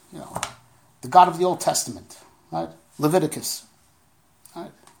there, the God of the Old Testament, right? Leviticus,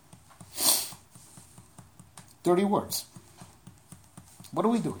 right? Dirty words. What are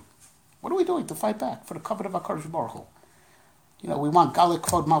we doing? What are we doing to fight back for the covenant of HaKadosh Baruch Hu? We want Galei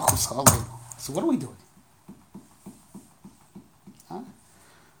Kvod Malchus Chaleinu. So what are we doing? Huh?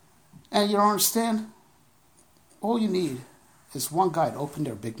 And you don't understand? All you need is one guy to open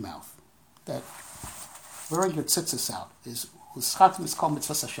their big mouth. That wearing your tzitzis out is called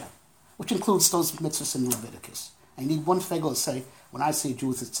mitzvahs Hashem, which includes those mitzvahs in Leviticus. And you need one fegel to say, when I see a Jew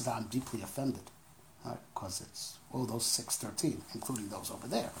with tzitzis, I'm deeply offended. Right? Because it's all those 613, including those over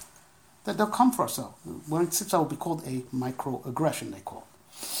there. That they'll come for us. So wearing tzitzis will be called a microaggression, they call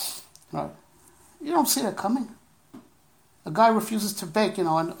it. Right? You don't see that coming. A guy refuses to bake, and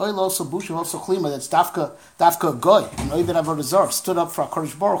oil also bushu also klima, that's dafka goy, and Ovid Avodah Zarah stood up for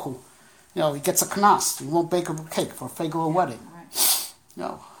HaKadosh Baruch Hu. He gets a knas. He won't bake a cake for a fegel wedding.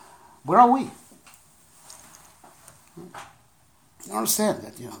 Right. Where are we? You understand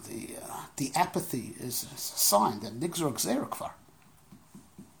that the apathy is a sign that nigzer gzeira kvar.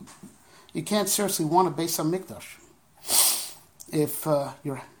 You can't seriously want a Beis HaMikdash if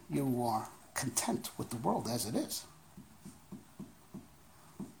you are content with the world as it is.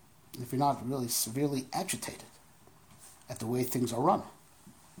 If you're not really severely agitated at the way things are run.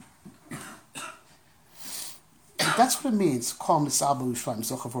 That's what it means. Kol misabu yishvaim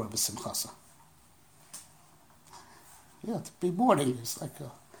zochavroi b'simchasa. To be mourning is like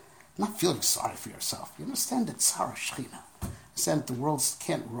not feeling sorry for yourself. You understand that tzara shechina. said the world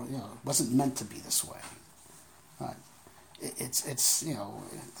can't, wasn't meant to be this way. Right? It's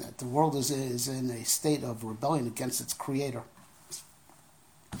the world is in a state of rebellion against its creator.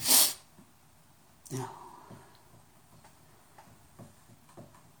 Yeah.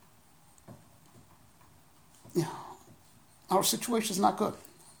 Yeah. Our situation is not good.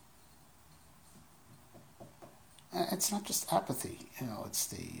 It's not just apathy,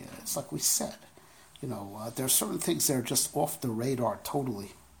 it's like we said, there are certain things that are just off the radar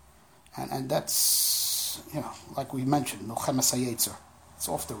totally, and that's, like we mentioned, Milchemes HaYetzer, it's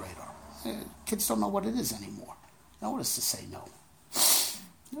off the radar. Kids don't know what it is anymore. Know what it is to say no.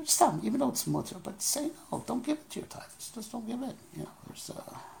 Just tell them, even though it's mutter, but say no. Don't give it to your tithers. Just don't give it. There's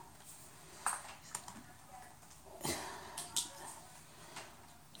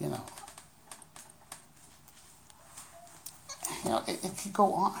it could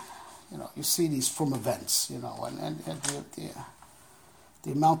go on. You see these from events, and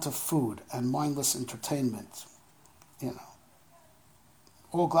the amount of food and mindless entertainment,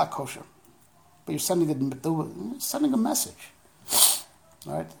 all glad kosher. But you're sending a message,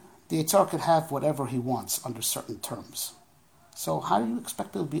 right? The Yitzhar could have whatever he wants under certain terms. So how do you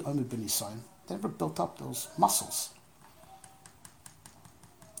expect it to be Omer Ben Yisrael? They never built up those muscles.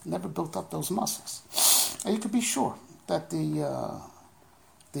 And you could be sure that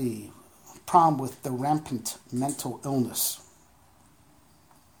the problem with the rampant mental illness,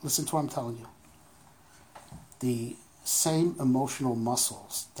 listen to what I'm telling you, the same emotional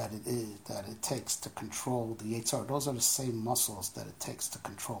muscles that it takes to control the Yitzhar, those are the same muscles that it takes to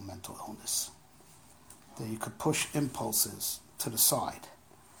control mental illness. That you could push impulses to the side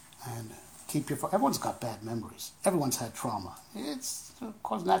and keep everyone's got bad memories. Everyone's had trauma. It's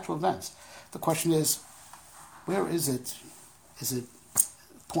caused natural events. The question is, where is it? Is it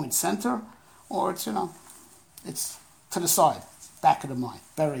point center, or it's it's to the side, back of the mind,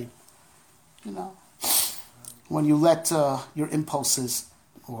 buried? When you let your impulses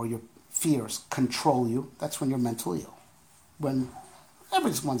or your fears control you, that's when you're mentally ill. When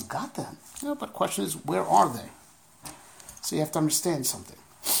everyone's got them, but the question is, where are they? So you have to understand something.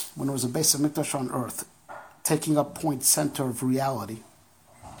 When there was a base of Mikdash on earth, taking up point center of reality,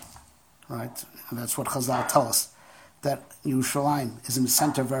 right? And that's what Chazal tell us, that Yerushalayim is in the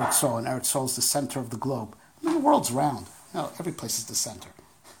center of Eretz Yisrael, and Eretz Yisrael is the center of the globe. The world's round. Every place is the center.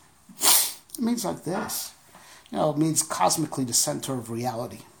 It means like this. It means cosmically the center of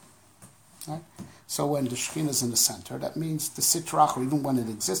reality. Right? So when the Shekhinah is in the center, that means the Sitra Achra, even when it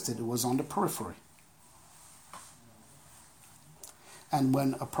existed, it was on the periphery. And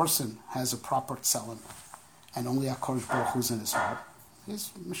when a person has a proper tzelem, and only HaKadosh Baruch Hu is in his heart,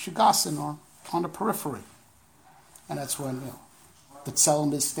 he's Meshigasin, or on the periphery. And that's when the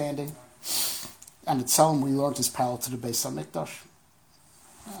tzelem is standing. And the tzelem we learned is parallel to the Beis HaMikdash.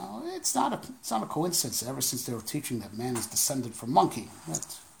 It's not a coincidence. Ever since they were teaching that man is descended from monkey, that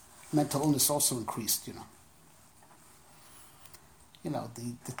mental illness also increased. The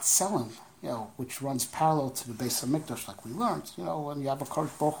tzelem, which runs parallel to the Beis HaMikdash, like we learned. When you have a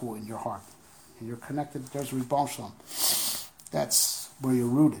Kadosh Baruch Hu in your heart, and you're connected, there's Ribbon Shalom. That's where you're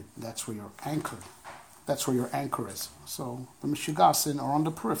rooted. That's where you're anchored. That's where your anchor is. So the Meshigasin are on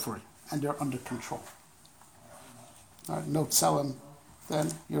the periphery, and they're under control. All right, no tzelem,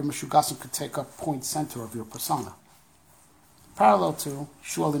 then your Meshugasim could take up point center of your persona. Parallel to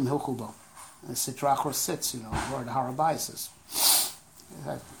Shualim Hilchubo. And Sitra Achra sits, where the Harabayas is.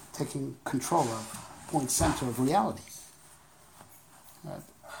 Taking control of point center of reality.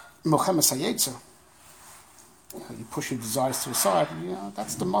 Milchemes HaYetzer, you push your desires to the side,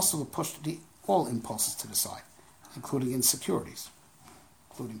 that's the muscle that pushes all impulses to the side, including insecurities,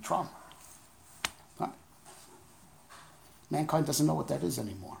 including trauma. Mankind doesn't know what that is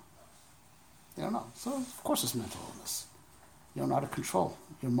anymore. They don't know. So, of course, it's mental illness. You don't know how to control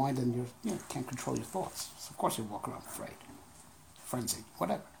your mind, and you can't control your thoughts. So, of course, you walk around afraid, frenzied,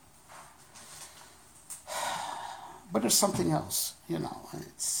 whatever. But there's something else,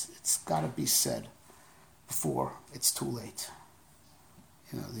 it's got to be said before it's too late.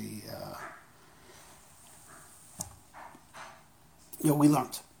 We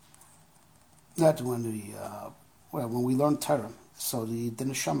learned that when we learn Torah, so the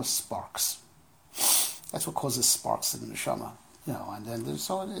neshama sparks. That's what causes sparks in the neshama, and then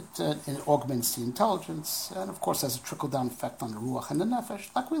it augments the intelligence, and of course has a trickle-down effect on the ruach and the nefesh,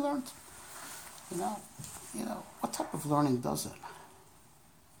 like we learned. What type of learning does it?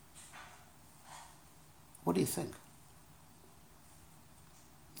 What do you think?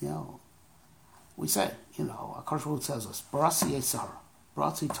 We say, HaKadosh Baruch Hu tells us, Barasi Yisar,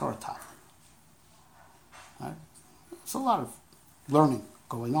 Barasi Torah. Right? There's a lot of learning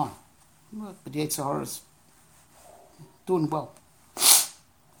going on. But the Yetzer Hara is doing well.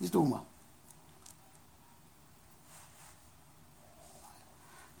 He's doing well.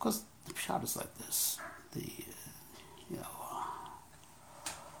 Because the pshat is like this.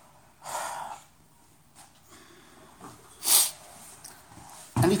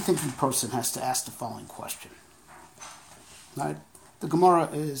 Any thinking person has to ask the following question. Right? The Gemara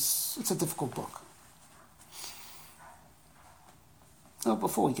it's a difficult book.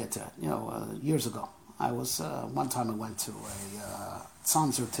 Before we get to it, years ago, one time I went to a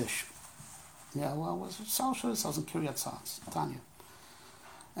Tzanzer Tish. I was in Kiryat Tzanz, Tanya.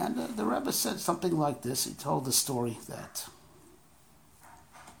 And the Rebbe said something like this. He told the story that,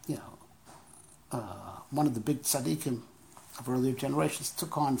 one of the big tzaddikim of earlier generations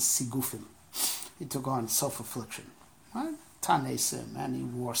took on sigufim. He took on self-affliction, right? Tanesim, and he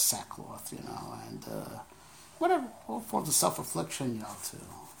wore sackcloth, and whatever, all forms of self-affliction, to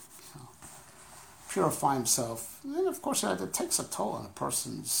purify himself. And of course, it takes a toll on a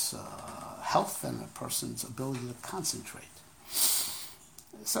person's health and a person's ability to concentrate.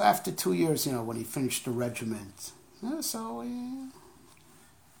 So after 2 years, when he finished the regiment,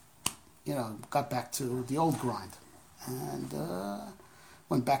 got back to the old grind and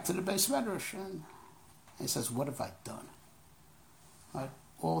went back to the base medrash, and he says, "What have I done? Right?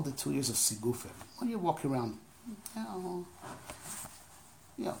 All the 2 years of sigufim, when you're walking around,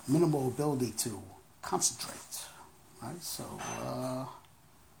 minimal ability to concentrate, right? So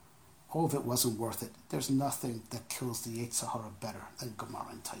all of it wasn't worth it. There's nothing that kills the Yetzer Hara better than Gemara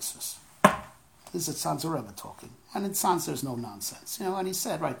and Taisus." This is Tzanzer Rebbe talking, and in Tzanz there's no nonsense, And he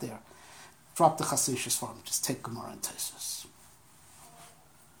said right there, drop the Chassidus form, just take Gemara and Taisus.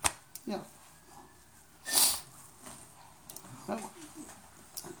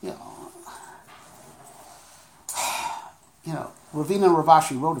 Ravina and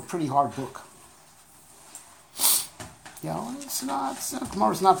Ravashi wrote a pretty hard book.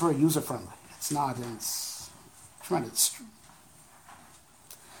 Gemara's not very user-friendly. It's tremendous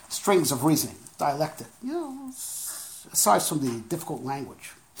strings of reasoning, dialectic, aside from the difficult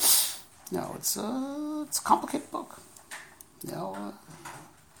language. It's a complicated book.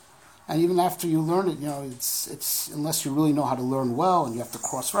 And even after you learn it, it's unless you really know how to learn well and you have to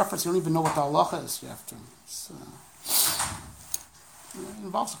cross-reference, you don't even know what the halacha is. It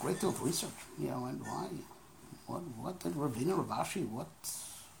involves a great deal of research, and why. What did Ravina, Ravashi,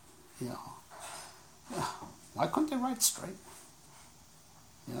 why couldn't they write straight?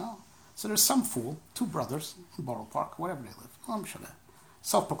 So there's some fool, two brothers in Borough Park, wherever they live, I'm sure they're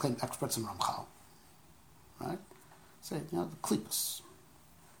self-proclaimed experts in Ramchal, right? Say, the Klippas,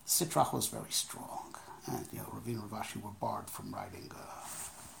 Sitrach was very strong, and, Ravina and Ravashi were barred from writing,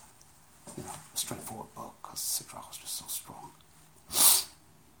 a straightforward book, because Sitrach was just so strong.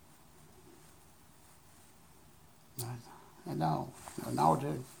 Right. And now,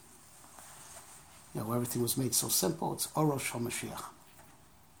 nowadays, everything was made so simple. It's Orosh HaMashiach.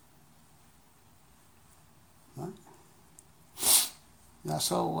 Right?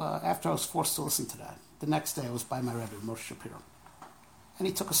 So after I was forced to listen to that, the next day I was by my Rebbe, Moshe Shapiro, and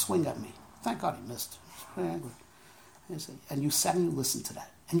he took a swing at me. Thank God he missed. He was very angry. And he said, "And you sat and you listened to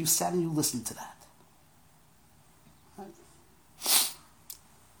that, and you sat and you listened to that." Right?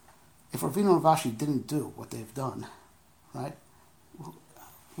 If Ravina and Ravashi didn't do what they've done, right,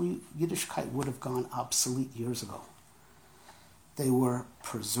 Yiddishkeit would have gone obsolete years ago. They were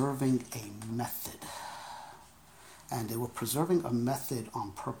preserving a method. And they were preserving a method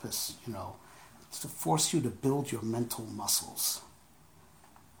on purpose, to force you to build your mental muscles.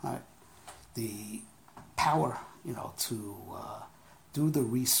 Right? The power, to do the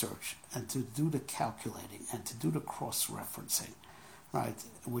research and to do the calculating and to do the cross-referencing, right,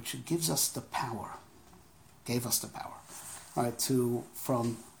 which gave us the power, right,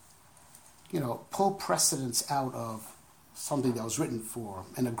 pull precedents out of something that was written for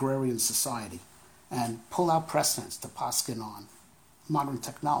an agrarian society and pull out precedents to paskin on modern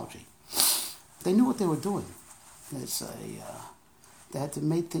technology. They knew what they were doing. They had to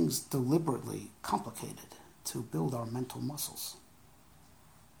make things deliberately complicated to build our mental muscles.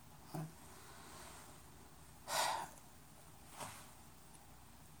 Right?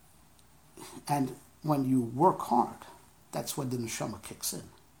 And when you work hard, that's when the neshama kicks in.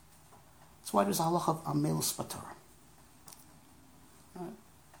 That's why there's a halacha of amelus batar. Right?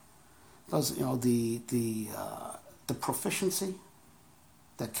 Because the proficiency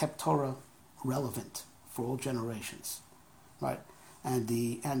that kept Torah relevant for all generations, right? And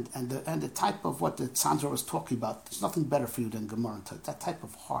the type of what the Tzanzer was talking about, there's nothing better for you than Gemara and Torah. That type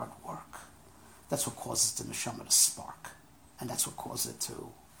of hard work, that's what causes the neshama to spark And that's what caused it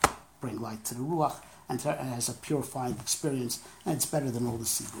to bring light to the Ruach, and it has a purifying experience, and it's better than all the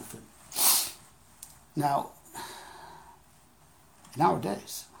Sigufim. Now, in our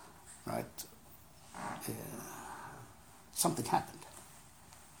days, right, something happened,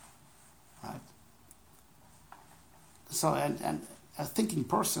 right? So, and a thinking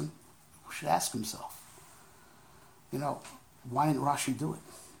person should ask himself, why didn't Rashi do it?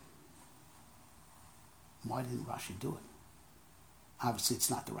 Why didn't Rashi do it? Obviously, it's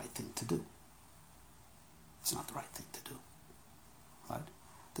not the right thing to do. It's not the right thing to do, right?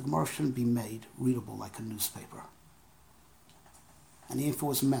 The Gemara shouldn't be made readable like a newspaper. And even if it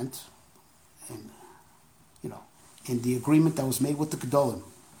was meant in the agreement that was made with the Gedolim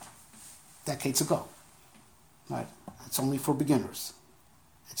decades ago, right? It's only for beginners.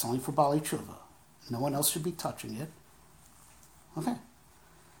 It's only for Baalei Tshuva. No one else should be touching it. Okay?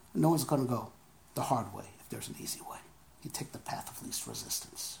 No one's going to go the hard way if there's an easy way. You take the path of least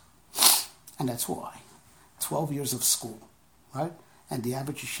resistance. And that's why 12 years of school, right? And the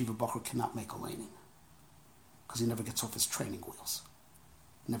average yeshiva bacher cannot make a laning because he never gets off his training wheels,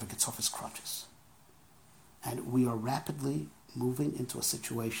 never gets off his crutches. And we are rapidly moving into a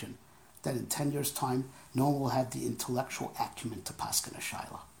situation that in 10 years' time, no one will have the intellectual acumen to paskin a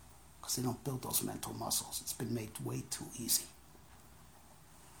shaila because they don't build those mental muscles. It's been made way too easy.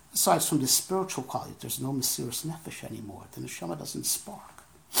 Aside from the spiritual quality, there's no Mesiras Nefesh anymore. The neshama doesn't spark.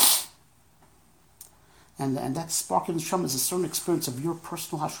 And that spark in the neshama is a certain experience of your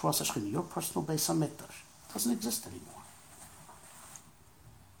personal Hashras HaShechina, your personal Beis HaMikdash. It doesn't exist anymore.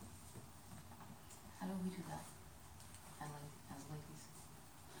 How do we do that? As ladies?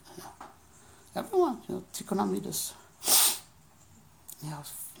 Yeah. Everyone, Tikkun HaMidas.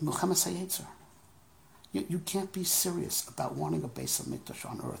 Milchemes HaYetzer. You can't be serious about wanting a Beis HaMikdash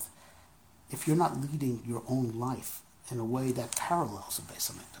on earth if you're not leading your own life in a way that parallels a Beis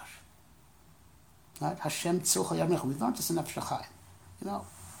HaMikdash. Right? Hashem tzilcha yarmecha. We've learned this in Nefesh HaChaim.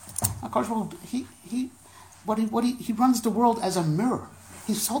 HaKadosh Baruch Hu, he runs the world as a mirror.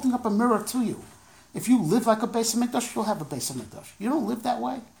 He's holding up a mirror to you. If you live like a Beis HaMikdash, you'll have a Beis HaMikdash. You don't live that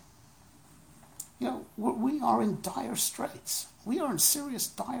way. We are in dire straits. We are in serious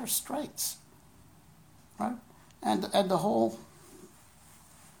dire straits. Right? And the whole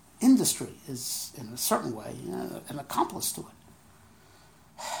industry is, in a certain way, an accomplice to it.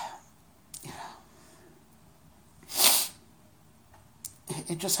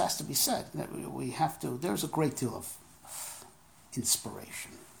 It just has to be said that we have to. There's a great deal of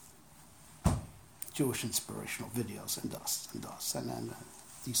inspiration, Jewish inspirational videos, and then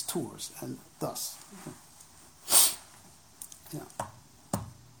these tours, and thus.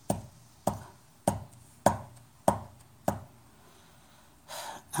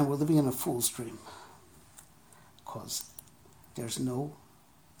 And we're living in a fool's dream because there's no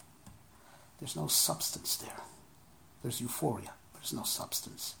substance there. There's euphoria, but there's no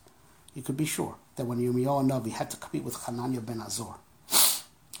substance. You could be sure that when Yirmiyahu Navi had to compete with Hananiah ben Azor,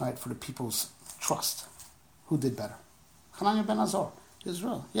 right, for the people's trust, who did better? Hananiah ben Azor,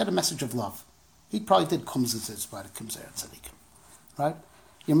 Israel. He had a message of love. He probably did kumzizis by the Kimzer Tzadikim, right?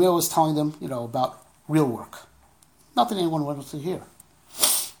 Yirmiyahu was telling them, about real work. Nothing anyone wanted to hear.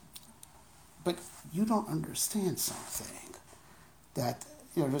 But you don't understand something that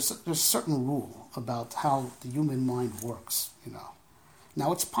there's a certain rule about how the human mind works.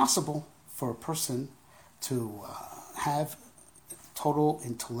 Now it's possible for a person to have total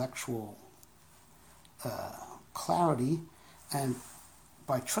intellectual clarity, and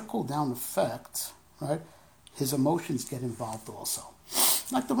by trickle down effect, right, his emotions get involved also.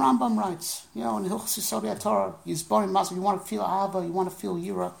 Like the Rambam writes, in Hilchos Yisodei Torah, Yizborim Mazel, you want to feel Ahava, you want to feel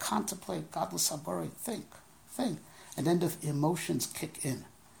Yira, contemplate, Godless Habari, think. And then the emotions kick in.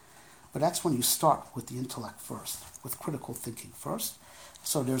 But that's when you start with the intellect first, with critical thinking first.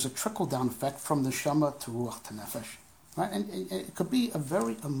 So there's a trickle-down effect from the Shema to Ruach to Nefesh. Right? And it could be a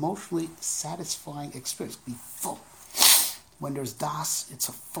very emotionally satisfying experience, be full. When there's Das, it's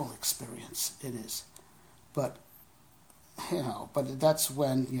a full experience. It is. But that's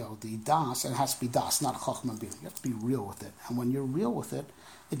when, the Das, it has to be Das, not Chochmah Bina. You have to be real with it. And when you're real with it,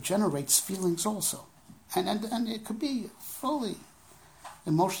 it generates feelings also. And it could be fully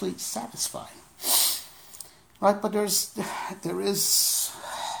emotionally satisfying. Right? But there is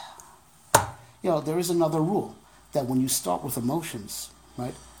another rule, that when you start with emotions,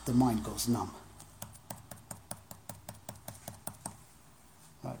 right, the mind goes numb.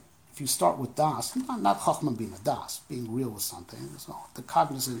 If you start with Das, not Chochmah Bina, Das, being real with something, so the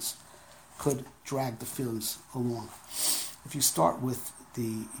cognizance could drag the feelings along. If you start with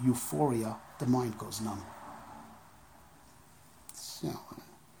the euphoria, the mind goes numb.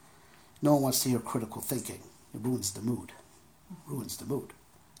 no one wants to hear critical thinking. It ruins the mood. Ruins the mood.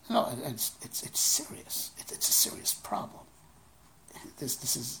 It's serious. It's a serious problem.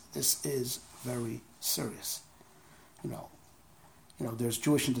 This is very serious. There's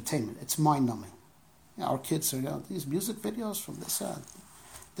Jewish entertainment. It's mind-numbing. Our kids are, these music videos from this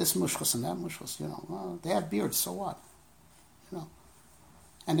mushkos and that mushkos, well, they have beards, so what?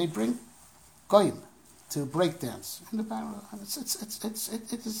 And they bring goyim to break dance. And it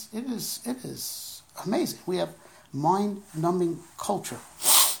is amazing. We have mind-numbing culture,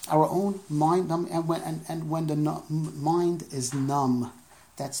 our own mind-numbing, and when the mind is numb,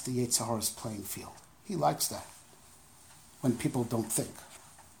 that's the Yetzer Hara's playing field. He likes that when people don't think.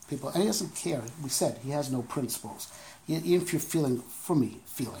 And he doesn't care. We said he has no principles. Even if you're feeling, for me,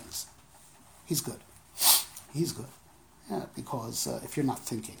 feelings, he's good. He's good. Yeah, because if you're not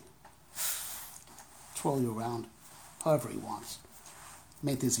thinking, twirl you around however he wants.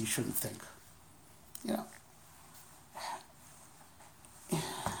 Main things he shouldn't think.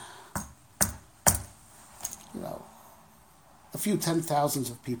 A few 10,000s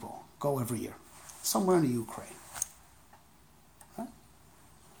of people go every year, somewhere in the Ukraine. Right?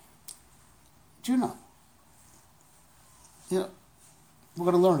 Do you know? We're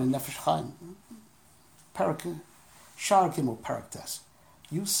going to learn in Nefesh Chaim, Shar Gimel Parak Tes.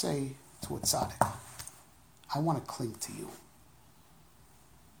 You say to a tzaddik, I want to cling to you.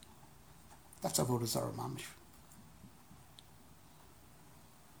 That's Avodah Zarah Mamish.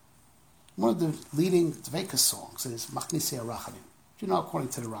 One of the leading Dveka songs is Machnisi Arachamim. Do you know, according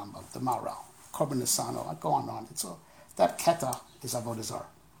to the Rambam, the Maral, Korban Nisano, I go on. It's all, that keta is Avodah Zarah.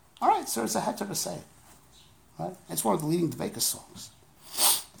 All right, so there's a heter to say it. Right? It's one of the leading Dveka songs.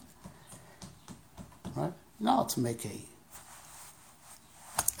 Right? Not to make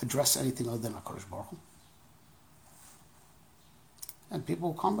address anything other than HaKadosh Baruch Hu. And people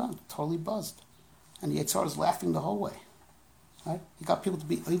will come out totally buzzed. And Yetzer Hara is laughing the whole way. Right? You got people to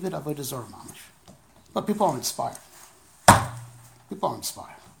be Ovid Avodah Zarah Mamish. But people are inspired. People are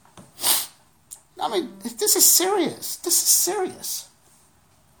inspired. I mean, this is serious. This is serious.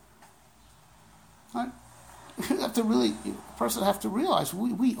 Right? You have to really, the person have to realize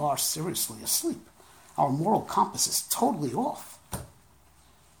we are seriously asleep. Our moral compass is totally off.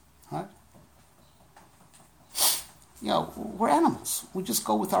 Right? We're animals. We just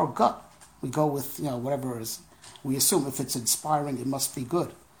go with our gut. We go with, whatever is. We assume if it's inspiring, it must be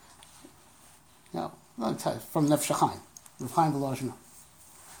good. Let me tell you, from Nefesh Chaim, Rav Chaim Volozhin.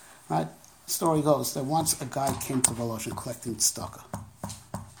 Right? The story goes that once a guy came to Volozhin collecting tzedakah.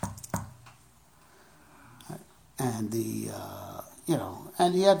 Right? And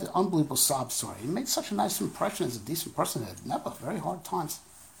and he had an unbelievable sob story. He made such a nice impression as a decent person. He had never very hard times.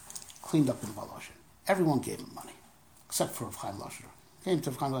 Cleaned up in Volozhin. Everyone gave him money, except for Rav Chaim Volozhin. Came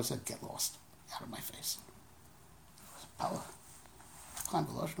to Rav Chaim Volozhin and said, "Get lost, out of my face." Power. Chaim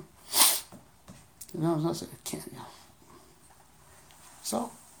Volozhin. It can't.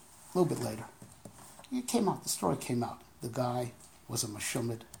 So, a little bit later, the story came out. The guy was a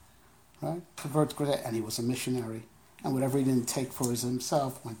Meshumid, right? Converted, and he was a missionary. And whatever he didn't take for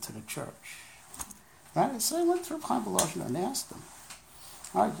himself went to the church. Right? So I went to Rav Chaim Volozhin and asked him,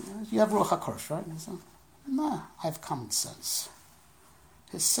 all right, you have Ruach HaKodesh, right? And he said, nah, I have common sense.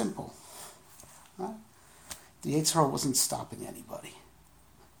 It's simple. Right? The Yetzer Hara wasn't stopping anybody.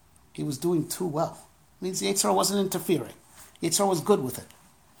 He was doing too well. It means the Yetzer Hara wasn't interfering. Yetzer Hara was good with it.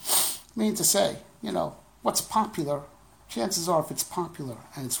 Meaning to say, what's popular, chances are if it's popular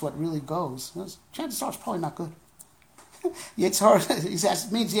and it's what really goes, chances are it's probably not good. Yetzer Hara,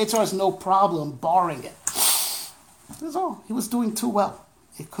 it means Yetzer Hara has no problem barring it. That's all. He was doing too well.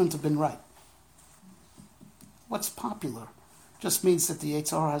 It couldn't have been right. What's popular just means that the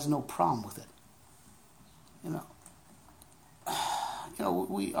Yetzer Hara has no problem with it.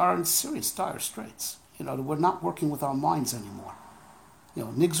 We are in serious dire straits. We're not working with our minds anymore.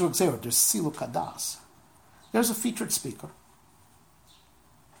 Nigzur Gzera, there's Silu Kadas. There's a featured speaker.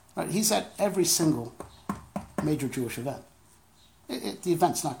 Right? He's at every single major Jewish event. The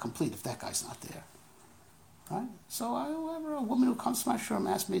event's not complete if that guy's not there. Right? So a woman who comes to my shul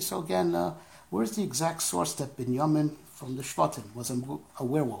asks me, so again, where's the exact source that Binyamin from the Shvatim was a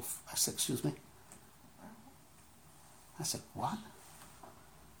werewolf? I said, excuse me? I said, what?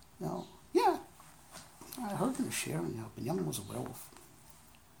 Yeah. I heard in the share, Binyamin was a werewolf.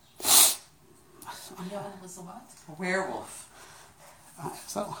 Binyamin was a what? A werewolf. I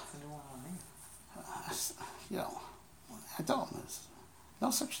don't. There's no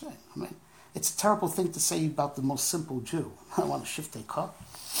such thing. I mean, it's a terrible thing to say about the most simple Jew. I want to shift a cup.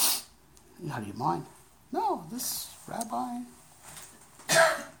 How do you mind? No, this rabbi,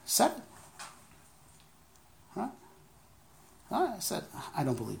 said it. Right? I said, I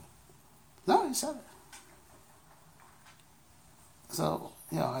don't believe it. No, he said it. So,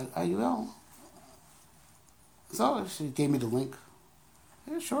 so she gave me the link.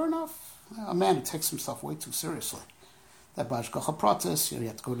 Yeah, sure enough, a man who takes himself way too seriously. That b'hashgacha pratis, he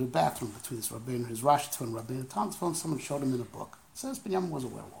had to go to the bathroom between his Rabbeinu, his Rosh and Rabbeinu Tanzvon, and someone showed him in a book. It says Binyamin was a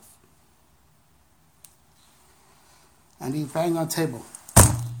werewolf. And he banged on the table.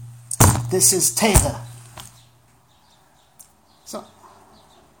 This is Tega. So,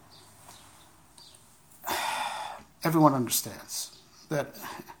 everyone understands that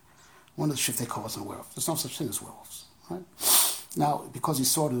one of the shiftei kol wasn't a werewolf. There's no such thing as werewolves, right? Now, because he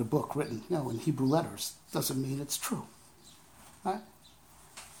saw it in a book written, in Hebrew letters, doesn't mean it's true, right?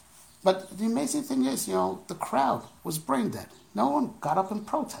 But the amazing thing is, the crowd was brain dead. No one got up and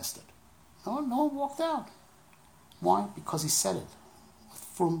protested. No one walked out. Why? Because he said it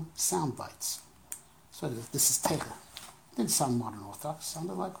from sound bites. So this is Tega. It didn't sound modern Orthodox. It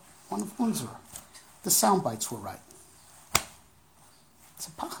sounded like one of Unzer. The sound bites were right. It's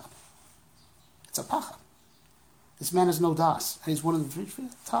a pachad. It's a pachad. This man is no das, and he's one of the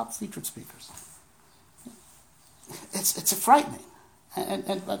top featured speakers. It's frightening,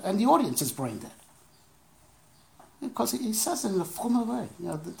 and the audience is brain dead because he says it in a formal way.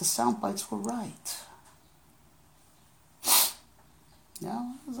 The sound bites were right.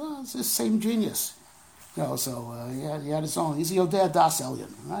 It's the same genius. He had his own. He's a Yodea Das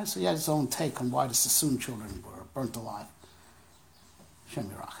Elyon, right? So he had his own take on why the Sassoon children were burnt alive. Shem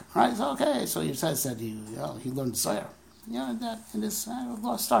Yerachim, right? So he says that he learned Zohar.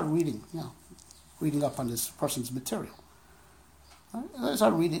 I started reading, reading up on this person's material. I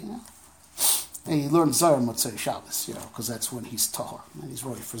started reading, and he learned Zohar Motzei Shabbos, because that's when he's tahor and he's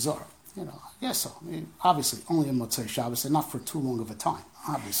ready for Zohar. I guess so. Obviously, only in Motzei Shabbos, and not for too long of a time,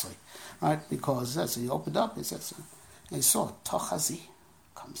 obviously, right? Because as he opened up, he says, and he saw Tochazi,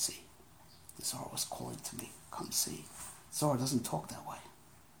 come see. The Zohar was calling to me, come see. Zohar doesn't talk that way.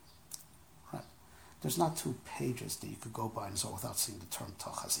 Right? There's not 2 pages that you could go by in Zohar without seeing the term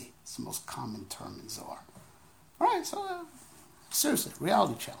Tochazi. It's the most common term in Zohar. Right? So, seriously,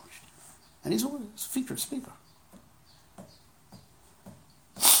 reality challenged. And he's a featured speaker.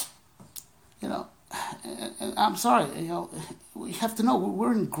 And I'm sorry, we have to know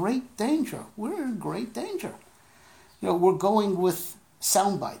we're in great danger. We're in great danger. We're going with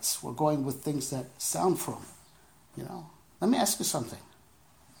sound bites. We're going with things that sound from. Let me ask you something.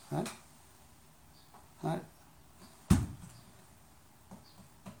 Right?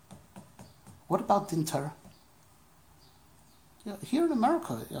 What about Din Torah? Here in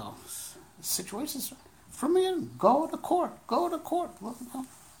America, situations from in, go to court.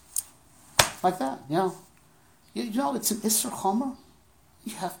 Like that, it's an Isser Chomer.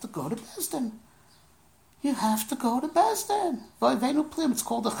 You have to go to Bezdin. It's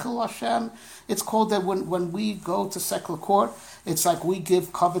called a Chil Hashem. It's called that when we go to secular court, it's like we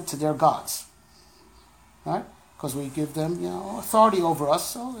give covet to their gods. Right? Because we give them, authority over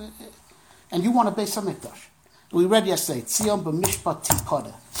us. And you want to base a mikdash. We read yesterday, Tzion b'mishpat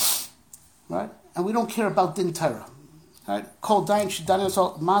tipada. Right? And we don't care about Din Torah. Right? Kol dayan shedayan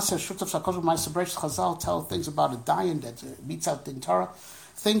so maaser shutav shakosh ma'aser breish Chazal tell things about a dayan that meets out Din Torah.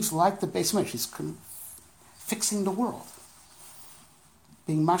 Things like the base mesh. He's fixing the world.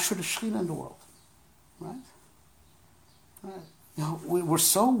 Being masher the Shechina in the world. Right? We're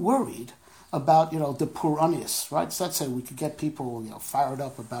so worried about, the Puranius, right? So let's say we could get people, fired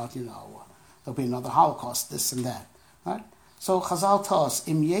up about, there'll be another Holocaust, this and that, right? So Chazal tell us,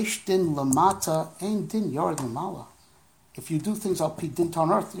 Im yesh din lamata, ein din yored lamala. If you do things al pi din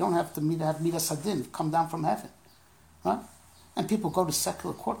on earth, you don't have to have midas hadin, come down from heaven, right? And people go to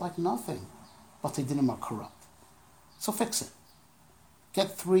secular court like nothing, but they dinim are corrupt. So fix it.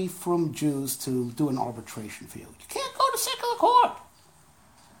 Get 3 frum Jews to do an arbitration for you. You can't go to secular court.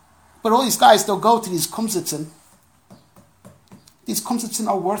 But all these guys, they'll go to these kumsitzen. These kumsitzen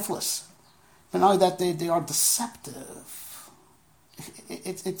are worthless. And not only that, they are deceptive.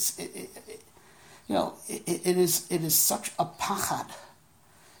 It is such a pachad,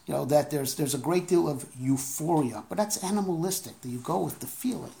 that there's a great deal of euphoria, but that's animalistic. That you go with the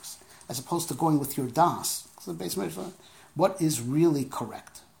feelings as opposed to going with your das. So basically, what is really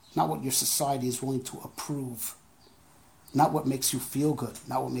correct, not what your society is willing to approve, not what makes you feel good,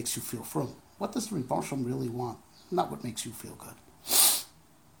 not what makes you feel frum. What does the Rebbe Shalom really want? Not what makes you feel good.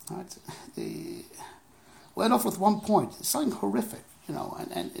 All right? We'll end off with one point. It's something horrific,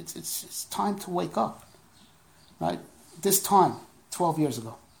 and it's time to wake up. Right? This time, 12 years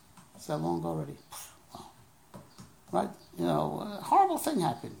ago. Is that long ago already? Wow. Right? A horrible thing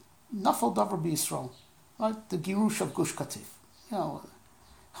happened. Nafal Davar B'Yisrael, right? The Girush of Gush Katif.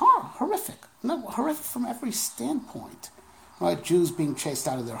 Horrific. No, horrific from every standpoint. Right? Jews being chased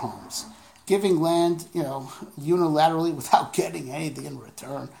out of their homes. Giving land, unilaterally without getting anything in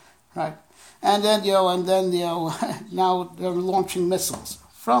return. Right? And then, now they're launching missiles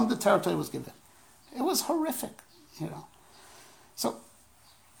from the territory that was given. It was horrific, So,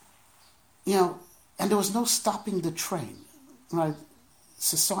 and there was no stopping the train, right?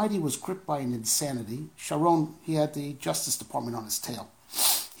 Society was gripped by an insanity. Sharon, he had the Justice Department on his tail.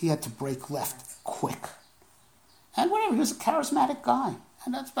 He had to break left quick. And whatever, he was a charismatic guy.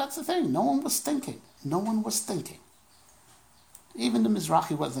 And that's the thing. No one was thinking. Even the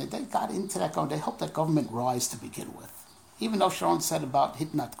Mizrahi wasn't. They got into that government. They helped that government rise to begin with. Even though Sharon said about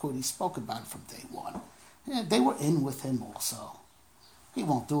Hitnat Kud, he spoke about it from day one. Yeah, they were in with him also. He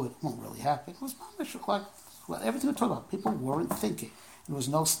won't do it. It won't really happen. It was like everything we talked about. People weren't thinking. There was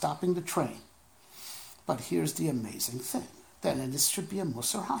no stopping the train. But here's the amazing thing. Then this should be a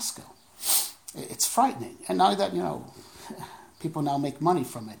Musar Haskell. It's frightening. And now that, people now make money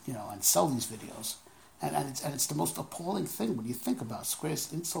from it, and sell these videos. And it's the most appalling thing when you think about it. It's the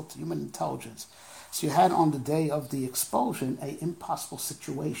greatest insult to human intelligence. So you had on the day of the expulsion an impossible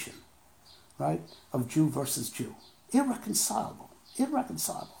situation, right, of Jew versus Jew. Irreconcilable.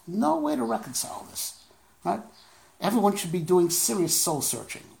 No way to reconcile this, right? Everyone should be doing serious soul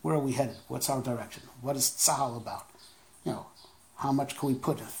searching. Where are we headed? What's our direction? What is Tzahal about? How much can we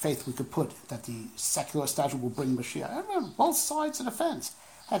put, faith we could put that the secular establishment will bring Mashiach? Everyone, both sides of the fence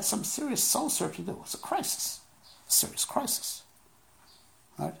had some serious soul searching to do. It was a crisis, a serious crisis,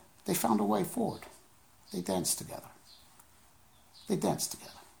 right? They found a way forward. They danced together. They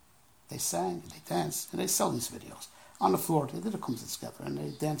sang, and they danced, and they sell these videos. On the floor, they did a kumsitz together, and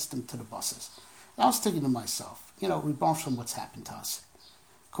they danced them to the buses. And I was thinking to myself, Rebbe Shalom, what's happened to us?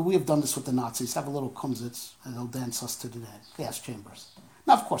 Could we have done this with the Nazis? Have a little kumsitz, and they'll dance us to the gas chambers.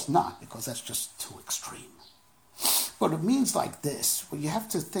 Now, of course not, because that's just too extreme. But it means like this. What you have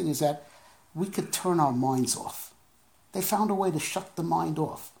to think is that we could turn our minds off. They found a way to shut the mind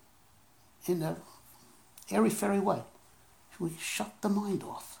off in a airy-fairy way. We shut the mind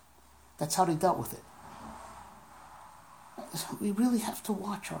off. That's how they dealt with it. We really have to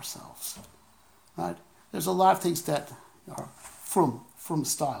watch ourselves, right? There's a lot of things that are from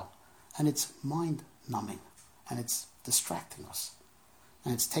style, and it's mind-numbing, and it's distracting us,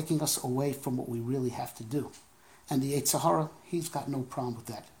 and it's taking us away from what we really have to do. And the Yetzer Hara, he's got no problem with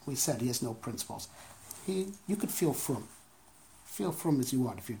that. We said he has no principles. You could feel from as you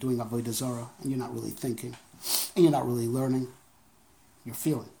want. If you're doing Avodah Zarah and you're not really thinking, and you're not really learning, you're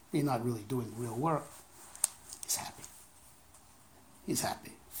feeling. You're not really doing real work. He's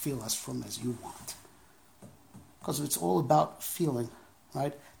happy. Feel as from as you want. Because it's all about feeling,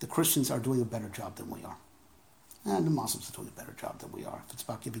 right? The Christians are doing a better job than we are. And the Muslims are doing a better job than we are. It's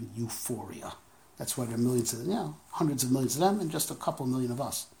about giving euphoria. That's why there are millions of them, hundreds of millions of them, and just a couple million of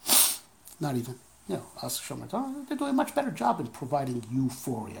us. Not even, us, Shomer Torah. They're doing a much better job in providing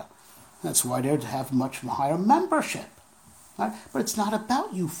euphoria. That's why they have much higher membership. Right? But it's not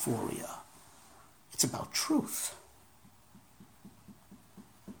about euphoria. It's about truth.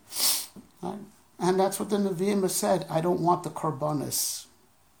 Right? And that's what the Nevi'im have said. I don't want the karbanis.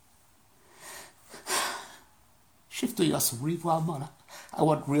 Shiftu yas riva mana. I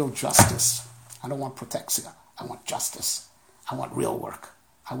want real justice. I don't want protexia. I want justice. I want real work.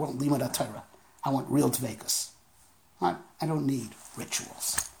 I want limud Torah. I want real dvekas. Right? I don't need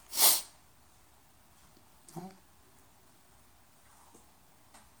rituals. Right?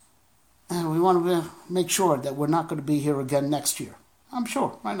 And we want to make sure that we're not going to be here again next year. I'm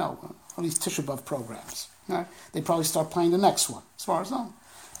sure. I know. All these Tisha B'Av programs. Right? They probably start playing the next one. As far as I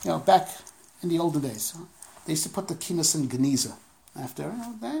know. Back in the olden days, they used to put the Kinas in Geniza. After,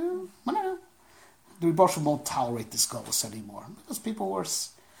 whenever. The Rebbe Shalom won't tolerate this Golus anymore. Because people were,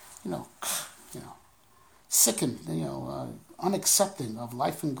 sickened, unaccepting of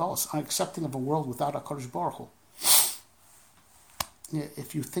life in Golus, unaccepting of a world without HaKadosh Baruch Hu.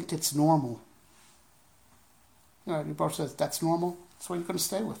 If you think it's normal, Rebbe says that's normal, that's what you're going to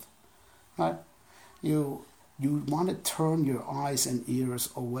stay with. Right? You want to turn your eyes and ears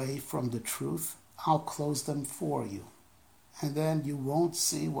away from the truth, I'll close them for you. And then you won't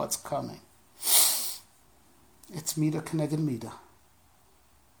see what's coming. It's Mida Keneged Mida.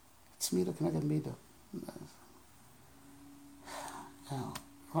 Now,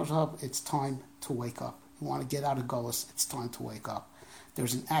 it's time to wake up. You want to get out of Golus, it's time to wake up.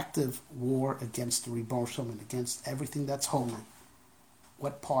 There's an active war against the Rebbe Shalom and against everything that's holy.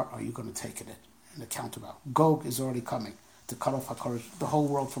 What part are you going to take in it and account about? Gog is already coming to cut off the whole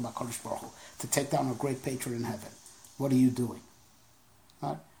world from HaKadosh Baruch Hu, to take down our great patron in heaven. What are you doing?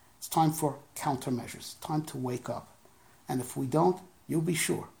 Right? It's time for countermeasures. Time to wake up. And if we don't, you'll be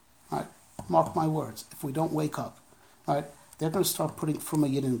sure. Right? Mark my words. If we don't wake up, right, they're going to start putting Fruma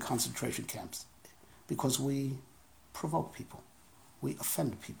Yidden in concentration camps because we provoke people. We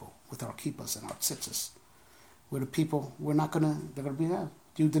offend people with our kippas and our tzitzis. We're the people, they're going to be there.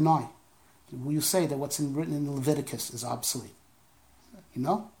 Do you deny? Will you say that what's written in Leviticus is obsolete? You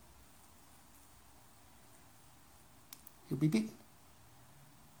know? You'll be beaten.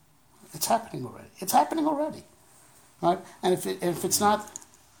 It's happening already. Right? And if it's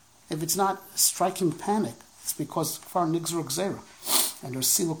not striking panic, it's because far nigzur gzeira and there's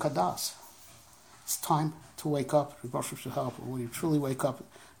silu kadas. It's time to wake up. Rebbe should help. When you truly wake up,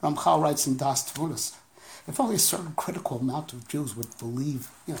 Ramchal writes in Das Tvunas, if only a certain critical amount of Jews would believe,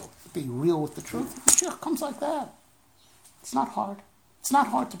 be real with the truth, the Mashiach comes like that. It's not hard. It's not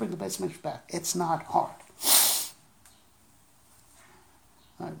hard to bring the Beis Mikdash back. It's not hard.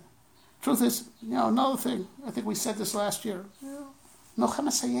 Right? Truth is, another thing, I think we said this last year,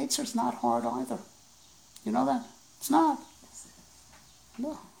 Milchemes HaYetzer is not hard either. You know that? It's not.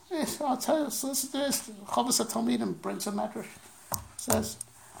 No. I'll tell you, so listen to this. Chavos HaTalmidim brings a medrash. Says,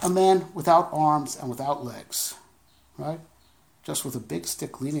 a man without arms and without legs, right? Just with a big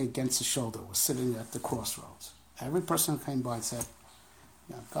stick leaning against his shoulder, was sitting at the crossroads. Every person who came by and said,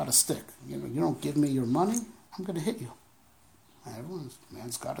 I've got a stick. You don't give me your money, I'm going to hit you. And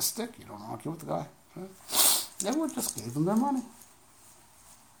man's got a stick. You don't argue with the guy. Right? Everyone just gave him their money.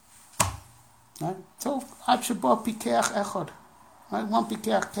 Right? So, Ad Sheba Pikeach Echad. Right? One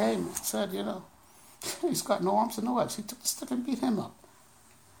Pikeach came and said, he's got no arms and no legs. He took the stick and beat him up.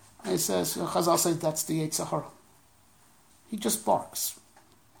 And he says, Chazal says that's the Yetzer Hara. He just barks.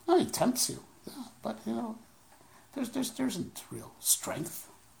 No, he tempts you. Yeah, but, there isn't real strength,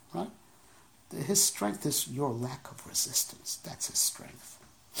 right? His strength is your lack of resistance. That's his strength.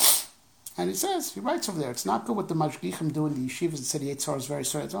 And he writes over there, it's not good what the Mashgichim do in the yeshivas and said the Yetzer Hara is very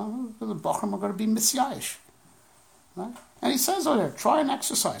strong. The Bachrim are going to be misyayish. Right? And he says over there, try and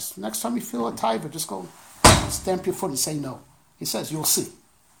exercise. Next time you feel a taiva, just go stamp your foot and say no. He says, you'll see.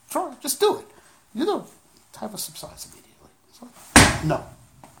 Try, just do it. Taiva subsides immediately. So, no.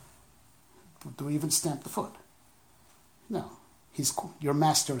 Do we even stamp the foot? No. Your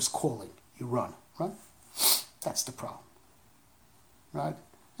master is calling. You run, right? That's the problem, right?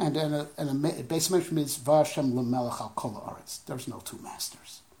 And a Beis Mikdash means V'Hashem lemelech al kol haaretz. There's no two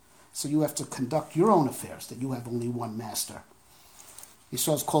masters, so you have to conduct your own affairs. That you have only one master.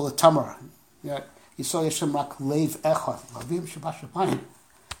 Yisrael's called a tamar. Yisrael Yeshem rak leiv echad lavim shabashamayim.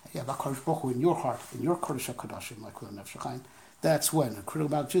 You have HaKadosh Baruch Hu in your heart, in your Kodesh HaKadoshim, like with Nefesh HaChaim. That's when. A critical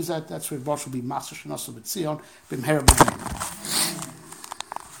about Jews, that's where Baruch will be Master Shenosu B'Tzion B'Mher B'Meim.